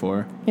 to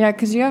 4. Yeah,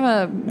 because you have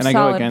a I go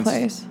solid against-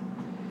 place.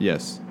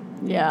 Yes.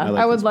 yeah.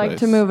 I I would this like place.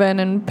 to move in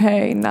and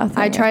pay nothing.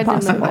 I if tried to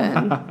possible.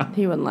 move in.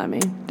 He wouldn't let me.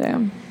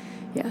 Damn.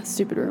 Yeah,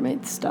 stupid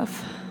roommate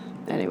stuff.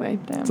 Anyway.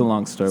 Damn. It's a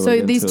long story. So We'll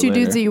get these into 2 it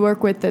dudes later. that you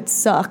work with that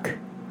suck.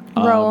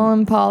 Raul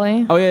and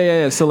Polly. Oh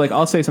yeah. So like,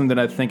 I'll say something that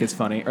I think is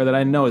funny or that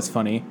I know is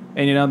funny,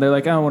 and they're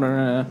like, oh,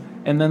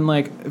 and then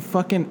like,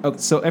 fucking. Oh,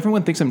 so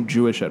everyone thinks I'm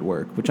Jewish at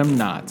work, which I'm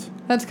not.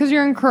 That's because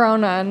you're in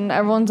Corona and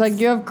everyone's like,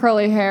 you have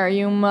curly hair.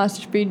 You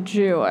must be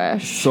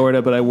Jewish.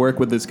 Sorta, but I work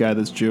with this guy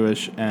that's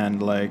Jewish,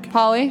 and like,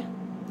 Polly?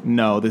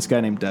 no, this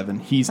guy named Devin.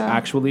 He's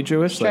actually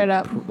Jewish. Straight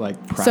like, up. Like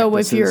So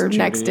if practices you're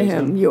next to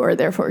him, Judaism. you are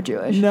therefore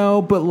Jewish.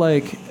 No, but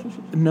like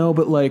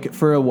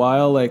for a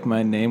while, like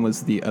my name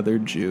was the other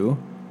Jew,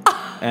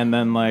 and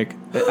then like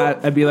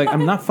I'd be like,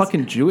 I'm not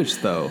fucking Jewish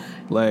though.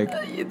 Like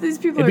These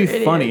people it'd are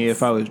be funny idiots.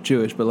 if I was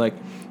Jewish, but like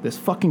this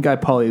fucking guy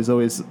Polly is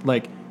always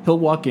like, he'll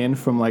walk in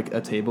from like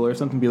a table or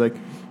something, and be like,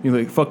 you're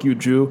like, fuck you,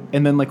 Jew,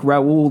 and then like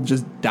Raul will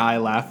just die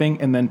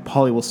laughing, and then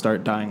Polly will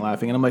start dying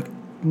laughing, and I'm like,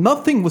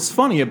 nothing was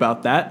funny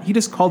about that. He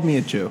just called me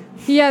a Jew.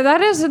 Yeah,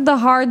 that is the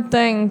hard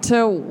thing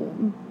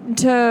to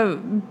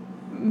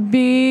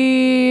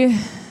be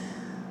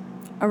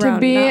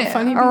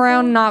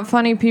around not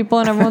funny people,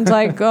 and everyone's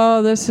like,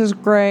 "Oh, this is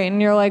great,"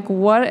 and you're like,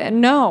 "What?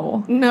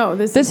 No, No,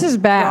 this is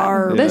bad.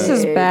 garbage. This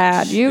is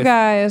bad. You If-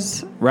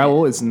 guys."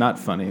 Raul is not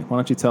funny. Why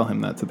don't you tell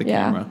him that to the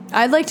Yeah. camera?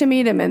 I'd like to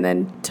meet him and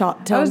then tell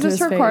Oh, him is to this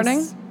his recording?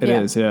 face. It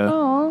is, yeah.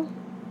 Oh,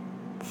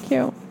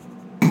 cute.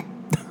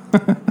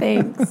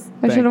 Thanks.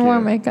 I should have Thank worn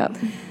you. makeup.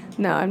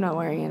 No, I'm not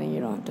wearing any.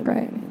 You don't have to wear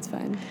Great. any. It's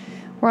fine.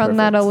 We're on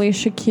that Perfect.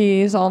 Alicia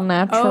Keys all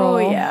natural Oh,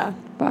 yeah.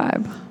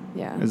 vibe.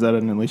 Yeah. Is that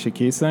an Alicia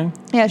Keys thing?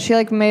 Yeah, she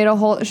like made a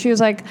whole. She was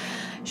like,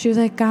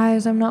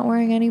 guys, I'm not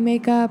wearing any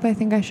makeup. I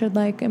think I should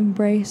like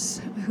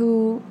embrace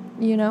who,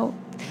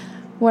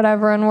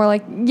 whatever. And we're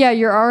like, yeah,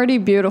 you're already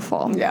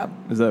beautiful. Yeah.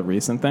 Is that a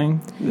recent thing?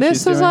 that This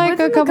she's was doing? like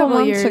Within a couple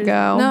months years.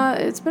 ago. No,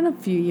 it's been a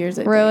few years.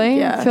 I Really? think.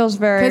 Yeah. Feels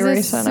very 'Cause as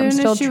recent. soon I'm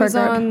still as she was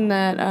triggered. on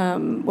that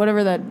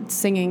whatever that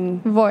singing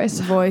Voice.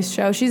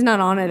 show. She's not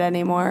on it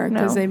anymore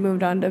because No. they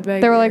moved on to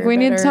bigger. They were like, we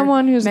need better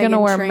someone who's Meghan gonna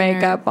wear Trainor.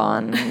 makeup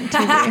on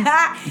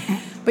TV.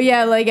 But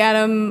yeah, like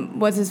Adam,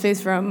 what's his face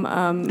from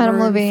Maroon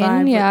Levine,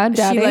 5, yeah, like,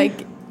 Daddy. She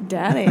like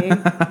Daddy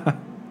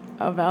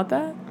about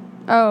that.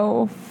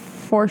 Oh,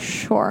 for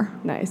sure.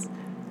 Nice.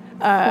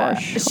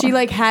 For sure. she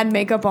like had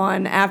makeup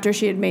on after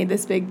she had made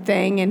this big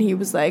thing, and he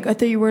was like, I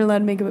thought you weren't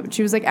allowed makeup.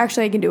 She was like,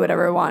 actually, I can do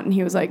whatever I want, and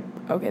he was like,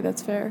 okay,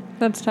 that's fair.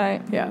 That's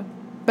tight. Yeah.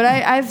 But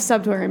I've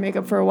stopped wearing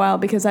makeup for a while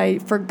because I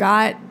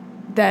forgot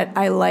that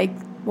I like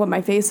what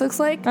my face looks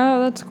like.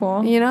 Oh, that's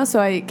cool. You know, so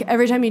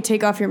every time you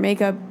take off your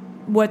makeup,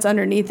 what's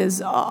underneath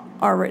is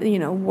already,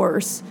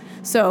 worse.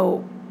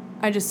 So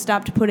I just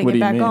stopped putting What it do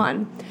you back mean?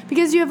 on.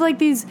 Because you have like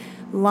these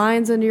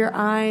lines under your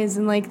eyes,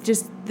 and like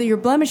just your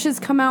blemishes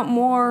come out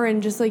more,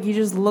 and just like you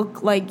just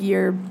look like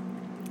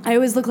I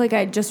always look like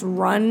I just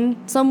run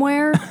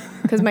somewhere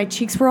because my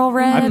cheeks were all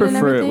red. I and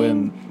prefer it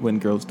everything. when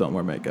girls don't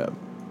wear makeup.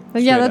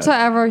 Yeah, Straight that's up.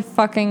 what every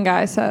fucking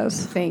guy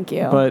says. Thank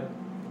you. But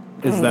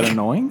is that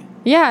annoying?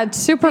 Yeah, it's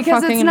super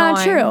because fucking it's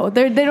not annoying.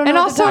 true. They don't know And what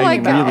also, they're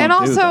like, talking really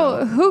about. and do, also,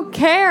 though. who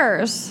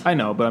cares? I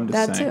know, but I'm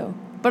just That saying. too.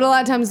 But a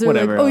lot of times they're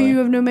Whatever, like, oh, like- you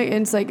have no makeup.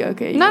 And it's like,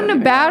 okay. you Not in don't a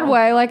even bad know.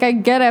 way. Like, I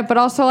get it, but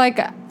also, like,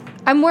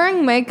 I'm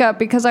wearing makeup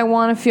because I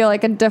want to feel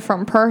like a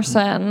different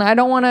person. I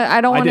don't want to.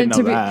 I don't want it didn't to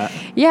know be. that.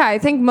 Yeah, I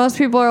think most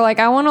people are like,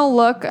 I want to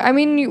look. I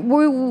mean,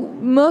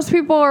 most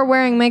people are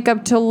wearing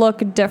makeup to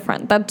look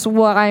different. That's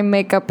why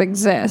makeup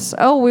exists.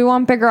 Oh, we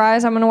want bigger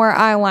eyes. I'm gonna wear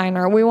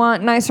eyeliner. We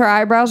want nicer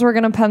eyebrows. We're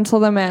gonna pencil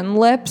them in.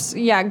 Lips.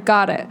 Yeah,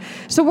 got it.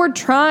 So we're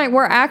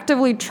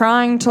actively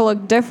trying to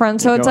look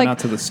different. So You're it's going like, out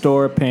to the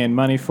store, paying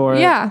money for it.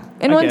 yeah.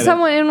 And I when get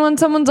it. when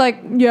someone's like,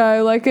 yeah, I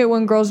like it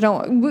when girls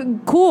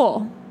don't.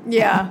 Cool.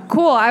 Yeah.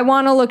 Cool. I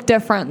want to look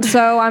different,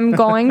 so I'm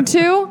going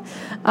to.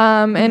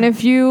 And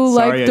if you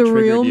Sorry I like the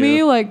real triggered me,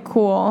 you. like,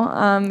 cool.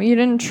 You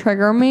didn't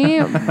trigger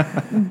me,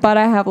 but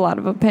I have a lot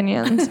of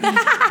opinions.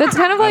 It's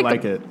kind of I like,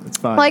 like it. It's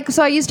fine. like,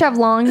 so I used to have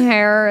long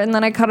hair, and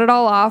then I cut it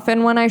all off.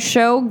 And when I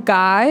show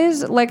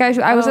guys, like,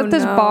 I was Oh, at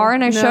this no. bar,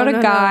 and I No, showed a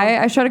no, guy.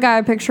 no. I showed a guy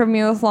a picture of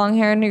me with long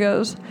hair, and he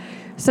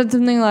said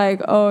something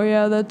like, "Oh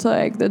yeah,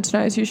 that's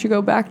nice. You should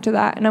go back to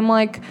that." And I'm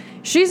like,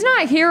 she's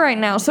not here right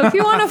now. So if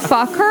you want to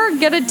fuck her,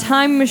 get a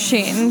time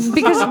machine,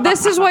 because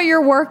this is what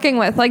you're working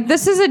with. Like,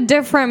 this is a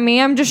different me.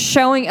 I'm just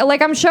showing,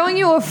 like, I'm showing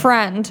you a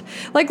friend.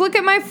 Like, look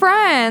at my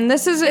friend.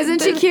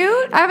 Isn't she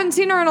cute? I haven't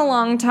seen her in a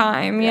long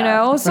time, you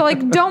know? So,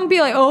 like, don't be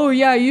like, oh,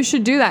 yeah, you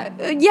should do that.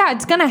 Yeah,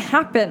 it's going to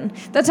happen.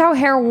 That's how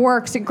hair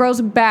works. It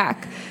grows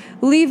back.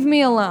 Leave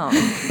me alone.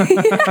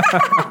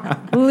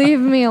 Leave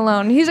me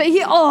alone. He's just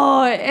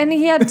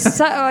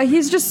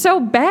so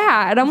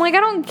bad. I'm like,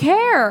 I don't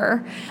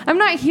care. I'm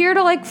not here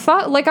to like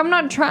fuck. Like, I'm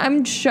not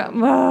trying.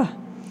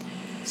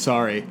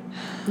 Sorry.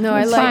 No,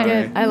 I It's like fine.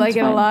 it. I like It's it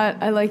a fine. lot.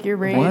 I like your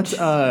rage.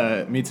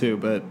 What? Me too.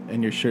 But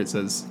and your shirt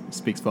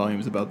speaks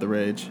volumes about the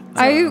rage.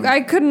 I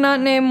could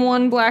not name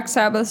one Black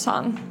Sabbath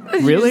song.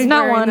 Really?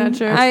 Not wearing one. that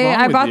shirt. What's wrong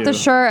I with bought you? the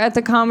shirt at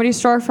the Comedy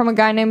Store from a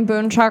guy named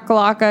Boone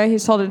Chakalaka. He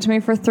sold it to me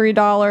for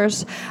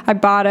 $3. I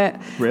bought it.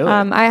 Really?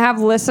 I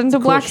have listened to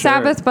cool Black shirt.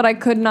 Sabbath, but I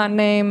could not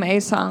name a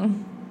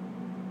song.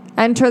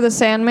 Enter the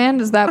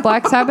Sandman. Is that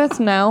Black Sabbath?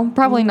 No,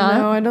 probably not.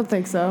 No, I don't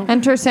think so.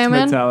 Enter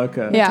Sandman.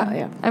 Metallica. Yeah.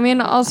 Yeah. I mean,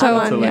 also,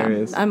 That's yeah.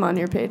 hilarious. I'm on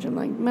your page. I'm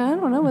like, man, I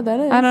don't know what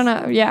that is. I don't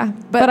know. Yeah.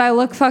 But I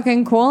look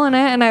fucking cool in it,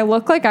 and I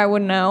look like I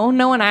would know.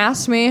 No one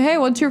asked me, hey,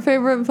 what's your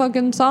favorite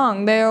fucking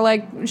song? They are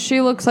like,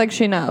 she looks like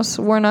she knows.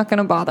 We're not going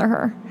to bother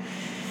her.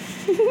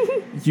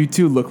 You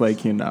two look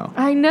like you know.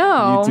 I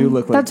know. You do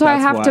look like that's why I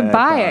that's have to why I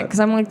buy it, thought. because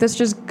I'm like, this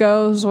just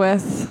goes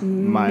with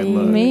My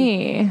look.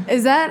 me.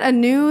 Is that a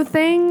new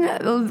thing?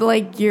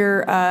 Like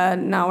you're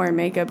not wearing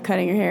makeup,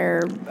 cutting your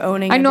hair,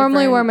 owning. I a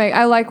normally different- wear makeup.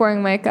 I like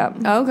wearing makeup.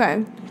 Oh, okay.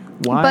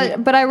 Why?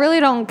 But I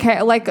really don't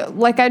care. Like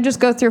I just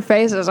go through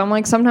phases. I'm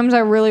like, sometimes I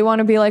really want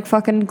to be like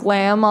fucking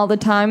glam all the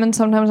time, and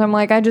sometimes I'm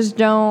like, I just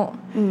don't.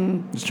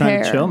 just trying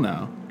to care. chill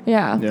now.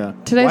 Yeah. Yeah.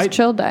 Today's Why-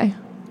 chill day.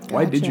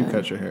 Why did you Gotcha.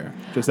 cut your hair?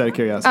 Just out of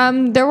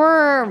curiosity. There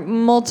were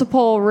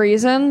multiple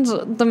reasons.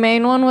 The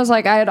main one was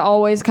like I had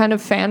always kind of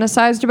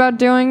fantasized about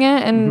doing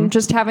it, and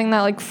just having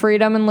that like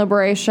freedom and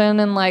liberation,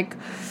 and like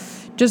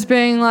just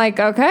being like,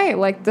 okay,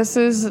 like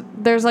there's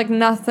like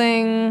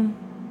nothing,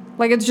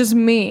 like it's just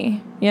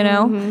me, you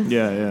know?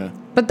 Yeah.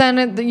 But then,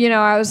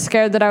 I was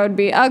scared that I would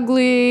be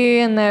ugly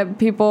and that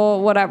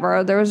people,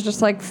 whatever. There was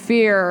just like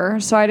fear.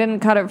 So I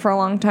didn't cut it for a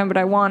long time, but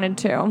I wanted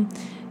to.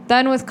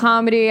 Then with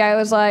comedy, I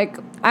was like,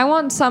 I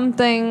want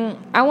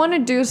to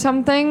do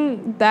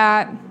something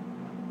that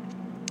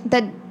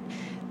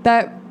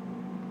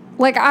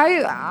like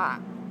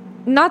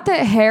not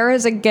that hair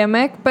is a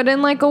gimmick, but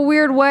in like a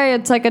weird way,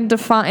 it's like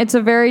it's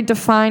a very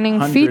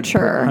defining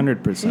feature.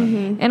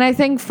 100%. And I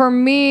think for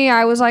me,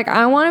 I was like,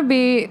 I want to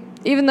be,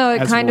 even though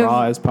it As kind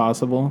raw of, as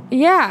possible.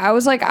 yeah, I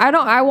was like,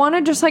 I want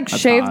to just like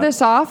shave hot.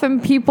 this off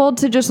and people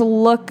to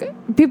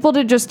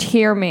just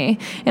hear me.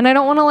 And I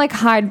don't want to like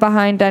hide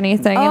behind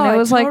anything. Oh, And it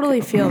was I like,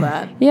 totally feel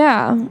that.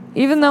 yeah,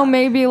 even though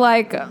maybe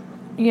like,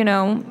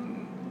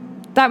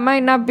 that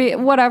might not be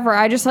whatever.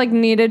 I just like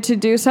needed to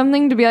do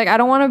something to be like, I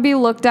don't want to be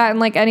looked at in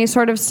like any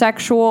sort of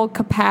sexual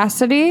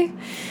capacity.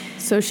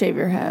 So shave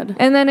your head.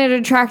 And then it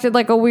attracted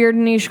like a weird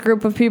niche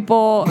group of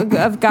people,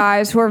 of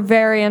guys who are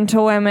very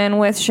into women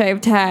with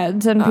shaved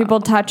heads and people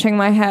touching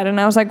my head. And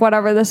I was like,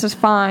 whatever, this is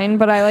fine.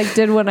 But I like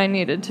did what I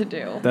needed to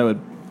do. That would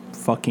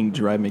fucking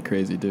drive me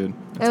crazy, dude.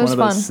 It's It was one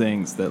of those fun.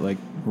 things that like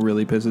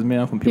really pisses me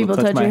off when people,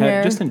 People touch my your head,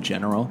 hair. just in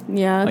general.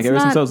 Yeah, like it's ever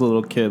since not- I was a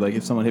little kid, like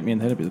if someone hit me in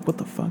the head, I'd be like, "What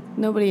the fuck?"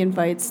 Nobody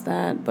invites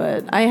that,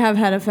 but I have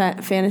had a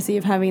fantasy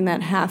of having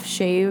that half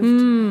shaved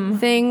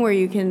thing where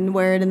you can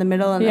wear it in the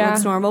middle and it Yeah.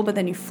 looks normal, but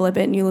then you flip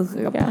it and you look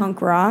like a Yeah.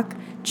 punk rock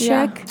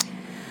chick.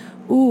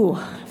 Ooh,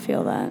 I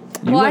feel that.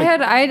 You, Well,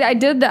 like-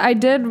 I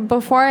did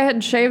before I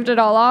had shaved it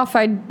all off.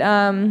 I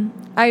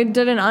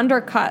did an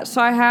undercut,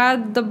 so I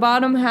had the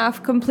bottom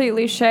half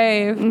completely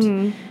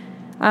shaved.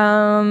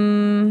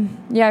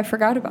 Yeah, I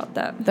forgot about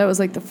that. That was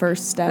like the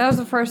first step. That was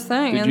the first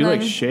thing. Did and you like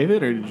then- shave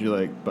it or did you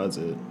like buzz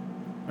it?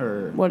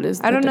 Or What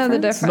is? I don't know the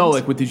difference. no,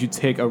 like what did you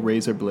take a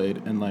razor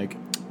blade and like?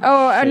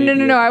 Oh, shave no,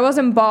 your- I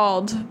wasn't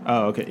bald.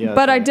 Oh, okay, yeah.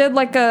 But that's I right. did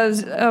like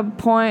a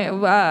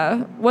point.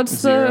 What's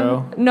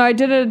Zero? the? No, I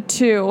did a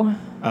 2,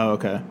 Oh,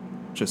 okay.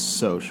 Just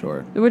so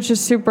short. which is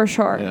super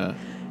short. Yeah.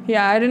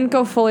 Yeah, I didn't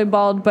go fully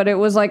bald, but it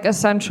was like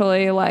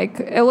essentially like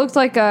it looked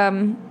like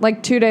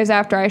 2 days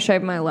after I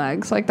shaved my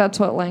legs. Like that's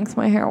what length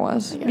my hair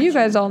was. gotcha. You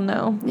guys all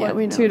know Yeah, what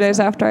we know, 2 days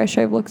so. after I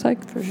shaved looks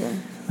like. for sure.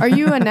 Are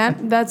you a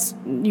that's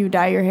you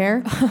dye your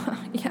hair?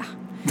 Yeah.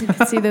 You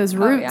can see those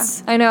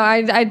roots. I know.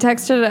 I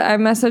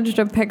messaged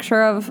a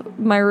picture of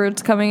my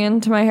roots coming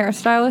into my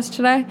hairstylist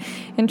today,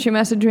 and she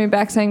messaged me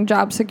back saying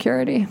job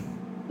security.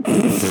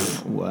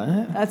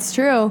 What? That's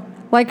true.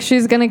 Like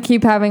she's gonna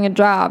keep having a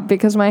job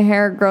because my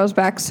hair grows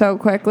back so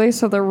quickly,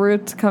 so the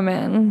roots come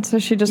in. So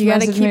she just You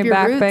gotta messaged keep me your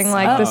back roots being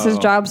like, "This is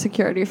up. job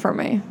security for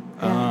me."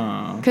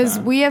 Oh. Because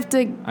okay. we have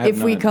to, I have if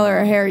no we idea. color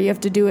our hair, you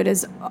have to do it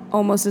as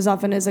almost as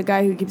often as a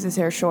guy who keeps his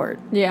hair short.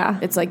 Yeah.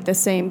 It's like the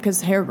same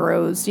because hair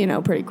grows,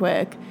 pretty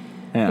quick.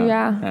 Yeah.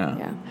 Yeah.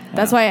 Yeah,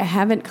 that's why I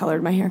haven't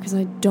colored my hair because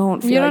I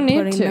don't feel You like don't need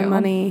putting to the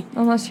money.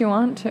 unless you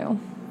want to.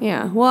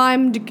 Yeah, well,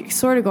 I'm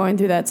sort of going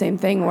through that same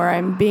thing where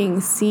I'm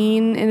being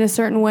seen in a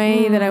certain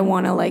way that I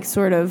want to like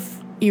sort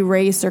of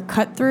erase or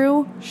cut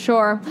through.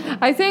 Sure.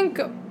 I think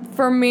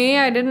for me,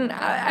 I didn't.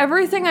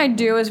 Everything I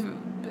do is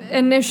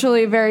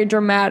initially very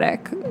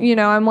dramatic.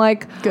 I'm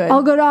like, Good.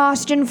 I'll go to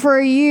Austin for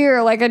a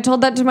year. Like I told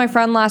that to my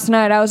friend last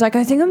night. I was like,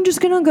 I think I'm just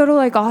gonna go to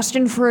like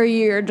Austin for a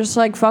year, just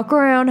like fuck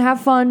around,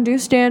 have fun, do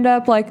stand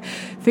up,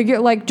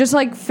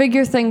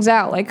 figure things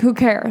out. Like who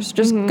cares?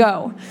 Just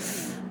go.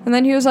 And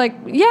then he was like,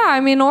 yeah, I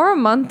mean, or a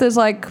month is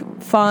like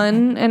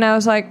fun. And I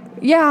was like,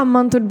 yeah, a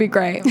month would be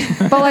great.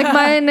 But like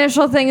my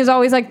initial thing is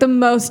always like the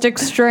most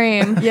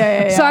extreme.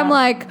 Yeah. So I'm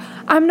like,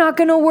 I'm not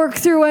going to work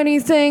through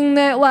anything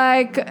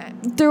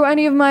through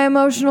any of my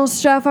emotional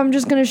stuff. I'm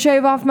just going to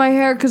shave off my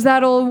hair because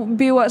that'll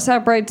be what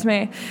separates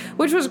me,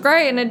 which was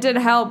great. And it did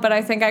help. But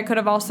I think I could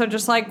have also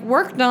just like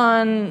worked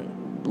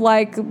on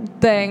like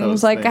things,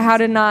 Those like things. how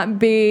to not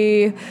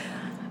be,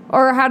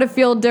 or how to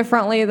feel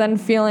differently than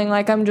feeling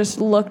like I'm just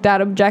looked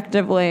at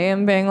objectively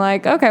and being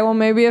like, okay, well,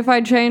 maybe if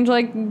I change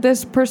like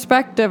this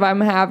perspective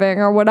I'm having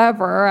or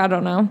whatever, I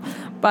don't know.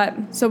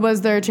 But So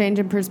was there a change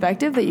in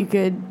perspective that you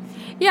could?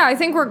 yeah, I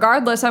think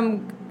regardless, I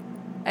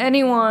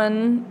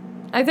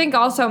think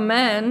also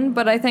men,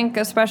 but I think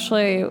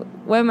especially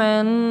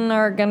women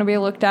are going to be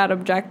looked at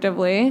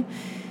objectively.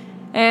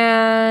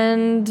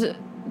 And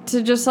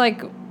to just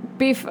like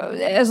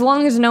as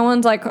long as no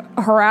one's like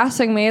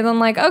harassing me, then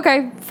like,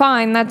 okay,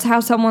 fine, that's how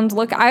someone's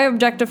look. I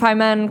objectify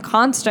men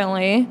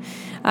constantly.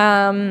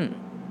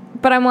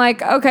 But I'm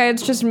like, okay,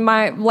 it's just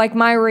my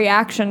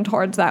reaction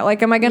towards that.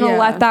 Like, am I going to Yeah.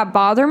 let that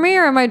bother me,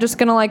 or am I just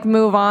going to like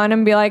move on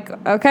and be like,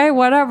 okay,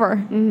 whatever.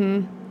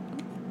 Mm-hmm.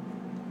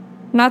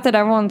 Not that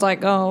everyone's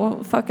like,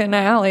 oh, fucking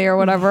Allie or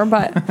whatever,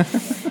 but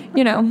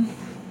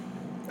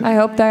I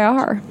hope they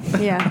are.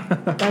 Yeah,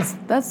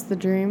 that's the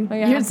dream.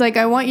 Yeah. It's like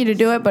I want you to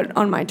do it, but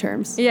on my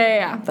terms.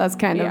 Yeah. That's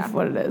kind Yeah. of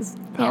what it is.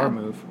 Power Yeah.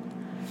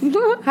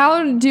 move.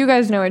 How do you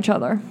guys know each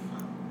other?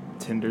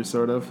 Tinder,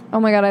 sort of. Oh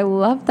my God, I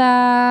love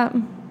that.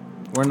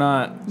 We're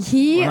not.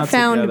 He we're not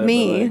found together,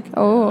 me but, like,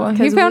 Oh, he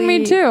 'Cause found me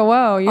we- too.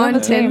 Whoa, you on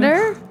have a team.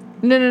 Tinder.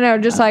 No,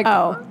 just like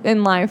Oh.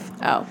 in life.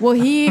 Oh, well,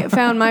 he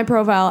found my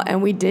profile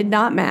and we did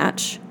not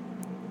match.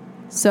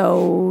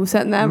 So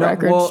setting that No,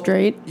 record well,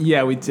 straight.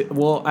 Yeah, we did.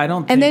 Well, I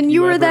don't. And think then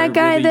you were ever that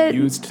guy really that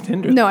used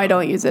Tinder. No, I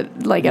don't use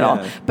it like at all.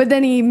 Yeah. But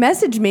then he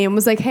messaged me and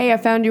was like, "Hey, I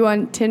found you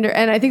on Tinder."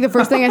 And I think the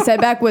first thing I said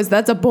back was,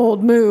 "That's a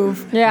bold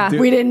move." Yeah.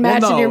 We didn't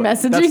match and you're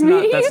messaging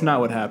me? That's not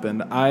what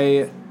happened.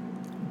 I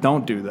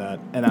don't do that,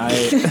 and I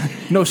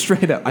no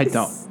straight up. I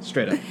don't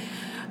straight up.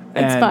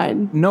 It's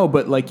fine. No,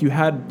 but like you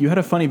had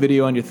a funny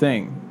video on your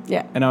thing.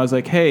 Yeah. And I was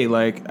like, hey,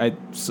 like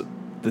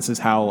this is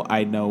how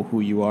I know who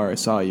you are. I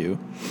saw you.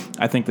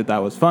 I think that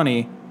was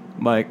funny.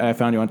 Like I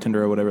found you on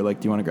Tinder or whatever. Like,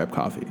 do you want to grab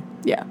coffee?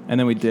 Yeah. And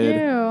then we did.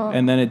 Cute.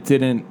 And then it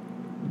didn't.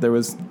 There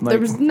was like There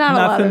was not a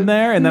lot nothing of-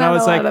 there. And then not I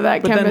was a lot like, of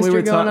that but then we chemistry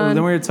were going on.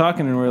 Then we were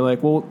talking and we were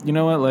like, well, you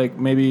know what? Like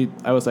maybe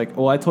I was like,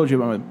 well, I told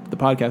you about the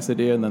podcast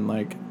idea, and then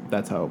like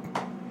that's how.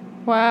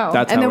 Wow.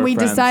 That's And how then we're we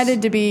friends.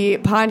 decided to be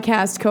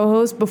podcast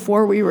co-hosts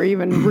before we were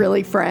even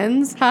really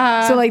friends.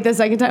 So like the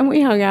second time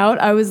we hung out,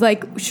 I was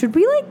like, should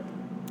we like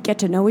get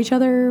to know each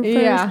other first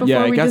Yeah. before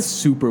Yeah, it we got just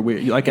super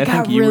weird. Like I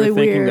got think you really were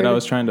thinking weird. that I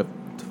was trying to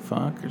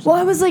fuck? Or something? Well,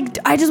 I was like,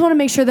 I just want to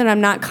make sure that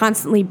I'm not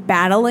constantly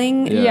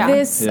battling Yeah.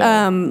 this.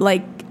 Yeah.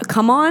 Like,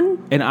 come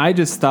on. And I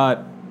just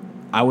thought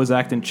I was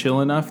acting chill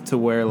enough to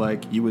where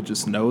like you would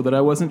just know that I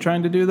wasn't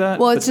trying to do that.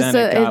 Well, but it's just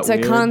then it got it's a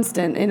weird.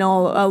 constant in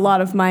a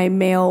lot of my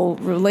male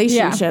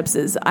relationships.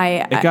 Is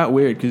It got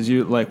weird because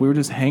we were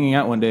just hanging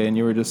out one day and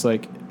you were just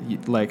like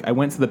I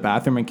went to the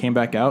bathroom and came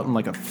back out and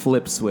like a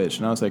flip switch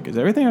and I was like, is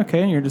everything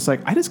okay? And you're just like,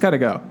 I just gotta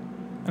go.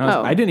 And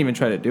I didn't even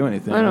try to do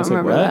anything. I don't was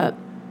remember like, that.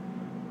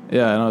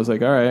 Yeah, and I was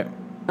like, all right,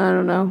 I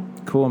don't know.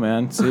 cool,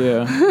 man. See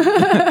ya.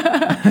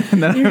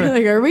 And then You were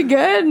like, "Are we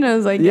good?" And I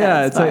was like,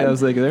 yeah, it's it's like fine. I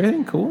was like, is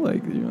everything cool?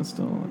 Like, you're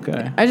still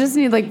okay. I just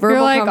need like verbal.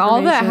 You're like,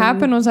 all that confirmation.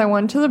 happened was I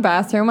went to the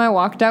bathroom, I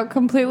walked out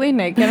completely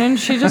naked, and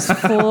she just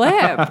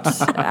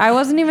flipped. I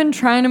wasn't even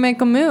trying to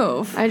make a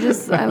move. I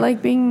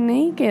like being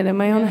naked in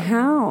my own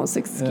house.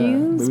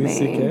 Excuse Louis me.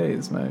 C.K.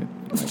 is my guy.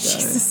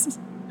 Jesus.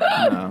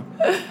 No,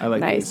 I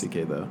like Louis Nice.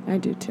 C.K. though. I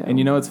do too. And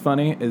you know what's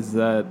funny is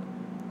that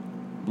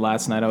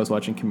last night I was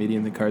watching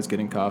Comedian in the Cars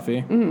Getting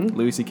Coffee. Mm-hmm.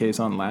 Louis C.K.'s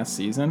on last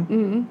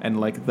season, and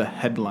like the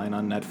headline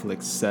on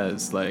Netflix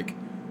says like,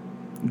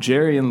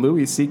 Jerry and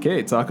Louis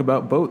C.K. talk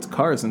about boats,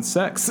 cars, and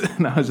sex.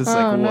 And I was just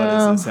like, no. what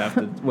does this have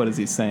to? What is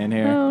he saying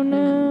here? Oh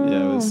no.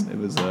 Yeah, it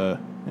was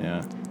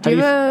yeah. do you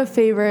have a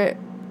favorite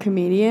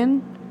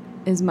comedian?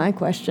 Is my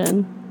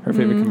question. Her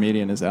favorite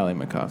comedian is Ali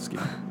Makovsky.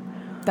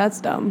 That's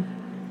dumb.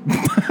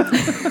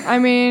 I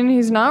mean,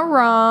 he's not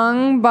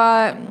wrong,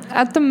 but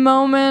at the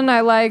moment,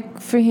 I like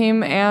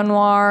Fahim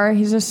Anwar.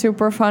 He's a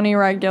super funny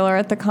regular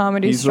at the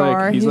Comedy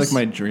Store. He's like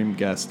my dream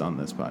guest on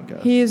this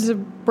podcast. He's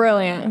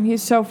brilliant.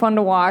 He's so fun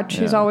to watch.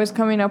 He's Yeah. always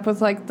coming up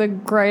with like the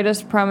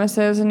greatest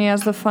premises, and he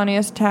has the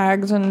funniest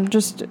tags, and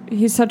just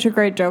he's such a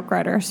great joke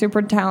writer.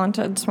 Super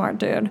talented, smart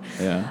dude.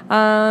 Yeah.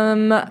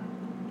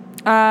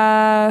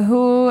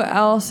 Who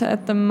else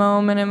at the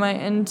moment am I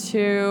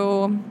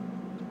into?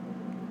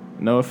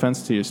 No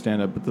offense to your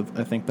stand-up, but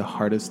I think the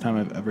hardest time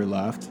I've ever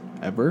laughed,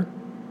 ever,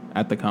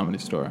 at the Comedy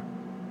Store,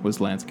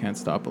 was Lance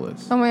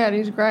Kanstopoulos. Oh my god,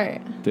 he's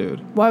great. Dude.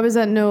 Why was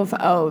that no?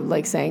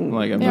 Like saying.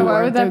 Like, Yeah,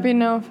 why would that be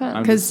no offense?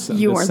 Because I'm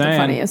you just weren't saying. the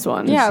funniest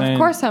one. Just Yeah, saying. of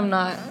course I'm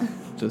not.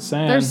 Just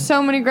saying. There's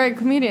so many great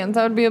comedians.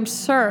 That would be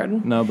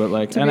absurd. No, but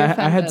like, to and be I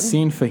had offended.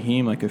 seen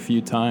Fahim like a few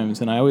times,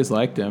 and I always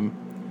liked him.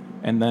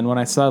 And then when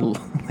I saw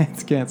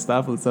Lance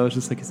Kanstopoulos, I was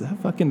just like, is that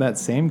fucking that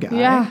same guy?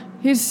 Yeah,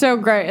 he's so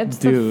great. It's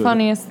Dude, the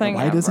funniest thing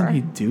why ever. doesn't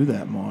he do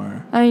that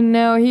more? I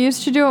know. He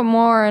used to do it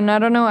more, and I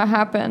don't know what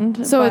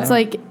happened. So but it's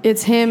like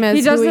it's him as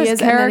he does who he this is,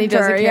 character. and then he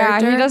does a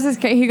character. Yeah, he does his.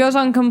 He goes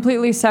on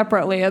completely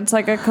separately. It's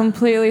like a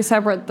completely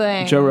separate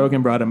thing. Joe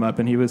Rogan brought him up,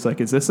 and he was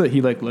like, is this a...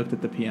 He like looked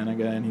at the piano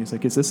guy, and he was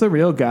like, is this a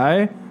real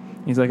guy?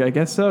 He's like, I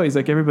guess so. He's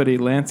like, everybody,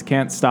 Lance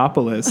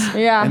Kanstopoulos.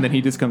 Yeah. And then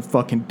he just comes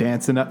fucking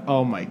dancing up.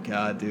 Oh my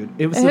God, dude.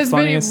 It was His the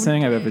funniest video-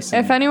 thing I've ever seen.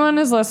 If anyone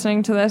is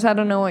listening to this, I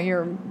don't know what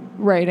your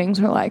ratings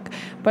are like,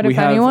 but We if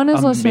have anyone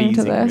is listening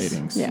to amazing this,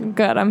 ratings. yeah,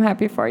 good. I'm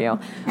happy for you.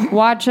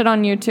 Watch it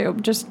on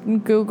YouTube. Just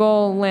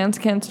Google Lance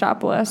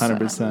Kanstopoulos.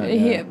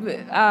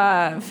 100%,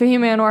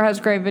 Fahim Anwar has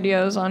great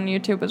videos on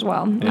YouTube as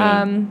well.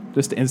 Yeah.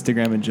 Just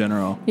Instagram in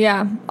general.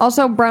 Yeah.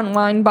 Also, Brent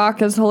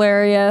Weinbach is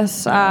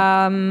hilarious.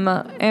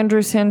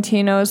 Andrew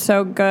Santino is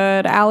so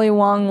good. Ali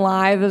Wong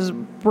Live is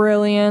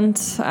brilliant.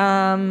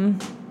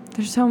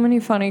 There's so many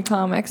funny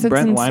comics. It's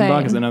Brent insane.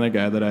 Weinbach is another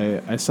guy that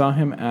I saw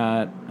him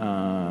at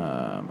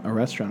a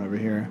restaurant over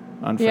here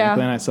on Yeah.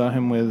 Franklin. I saw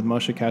him with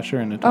Moshe Kasher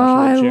and Oh,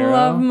 Natasha I Leggero.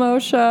 love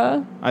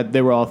Moshe.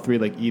 They were all three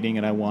like eating,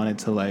 and I wanted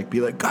to like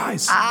be like,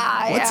 guys,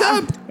 what's yeah.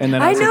 up? And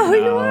then I was know like, who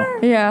you no.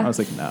 are. Yeah. I was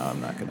like, no,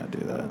 I'm not gonna do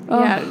that.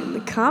 Yeah,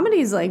 the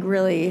comedy's like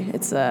really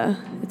it's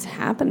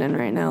happening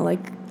right now.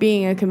 Like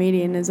being a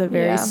comedian is a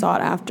very Yeah.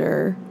 sought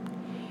after.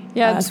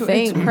 Yeah, it's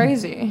thing.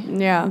 crazy.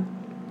 Yeah,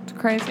 It's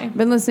crazy. I've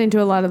been listening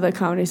to a lot of the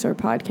Comedy Store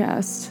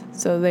podcasts,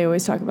 so they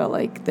always talk about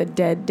like the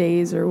dead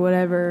days or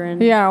whatever.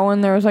 And Yeah,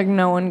 when there was like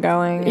no one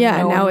going. yeah,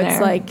 no now one it's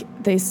there.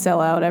 like they sell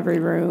out every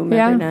room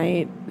Yeah. every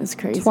night. It's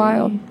crazy.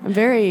 wild. I'm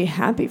very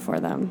happy for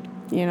them.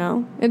 You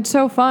know. It's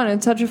so fun.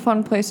 It's such a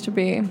fun place to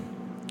be.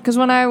 Because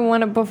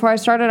before I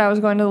started, I was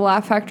going to the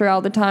Laugh Factory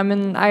all the time,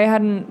 and I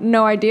had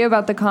no idea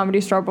about the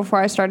Comedy Store before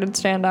I started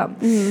stand up.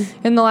 Mm-hmm.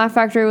 And the Laugh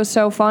Factory was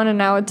so fun, and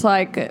now it's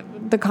like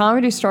the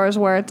Comedy Store is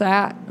where it's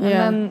at, and Yeah.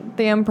 then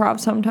the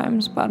Improv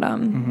sometimes. But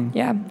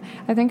yeah,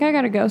 I think I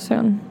gotta go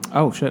soon.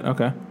 Oh shit.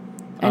 Okay.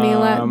 Any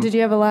did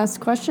you have a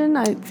last question?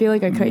 I feel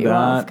like I cut you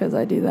off because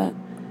I do that.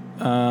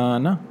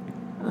 No.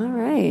 All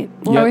right.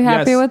 Are we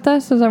happy with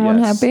this? Is everyone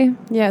Yes. happy?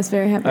 Yes,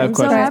 very happy. I have I'm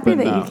so questions, happy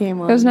but that no. you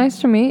came on. It was nice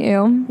to meet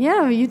you.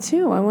 Yeah, you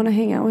too. I want to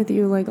hang out with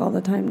you like all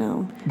the time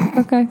now.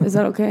 Okay. Is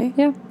that okay?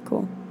 Yeah.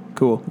 Cool.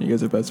 Cool. You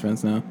guys are best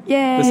friends now.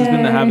 Yay. This has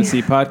been the Have a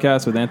Seat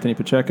podcast with Anthony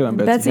Pacheco and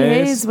Betsy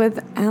Hayes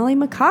with Ali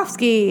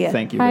Makovsky.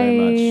 Thank you Hi.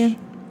 very much.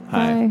 Hi.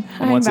 Bye. And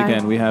Hi, once bye.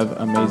 again, we have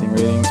amazing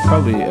ratings,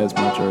 probably as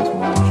much or as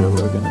more than Joe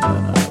Rogan.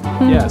 And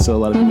then, yeah, so a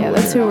lot of people. Yeah,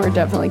 that's are who we're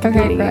definitely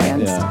competing great.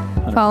 against. Yeah.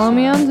 100%. Follow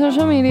me on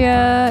social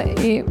media,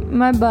 eat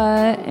my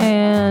butt,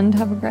 and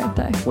have a great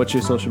day. What's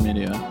your social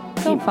media?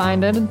 Don't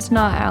find it. It's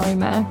not Ali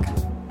Mac.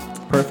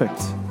 Perfect.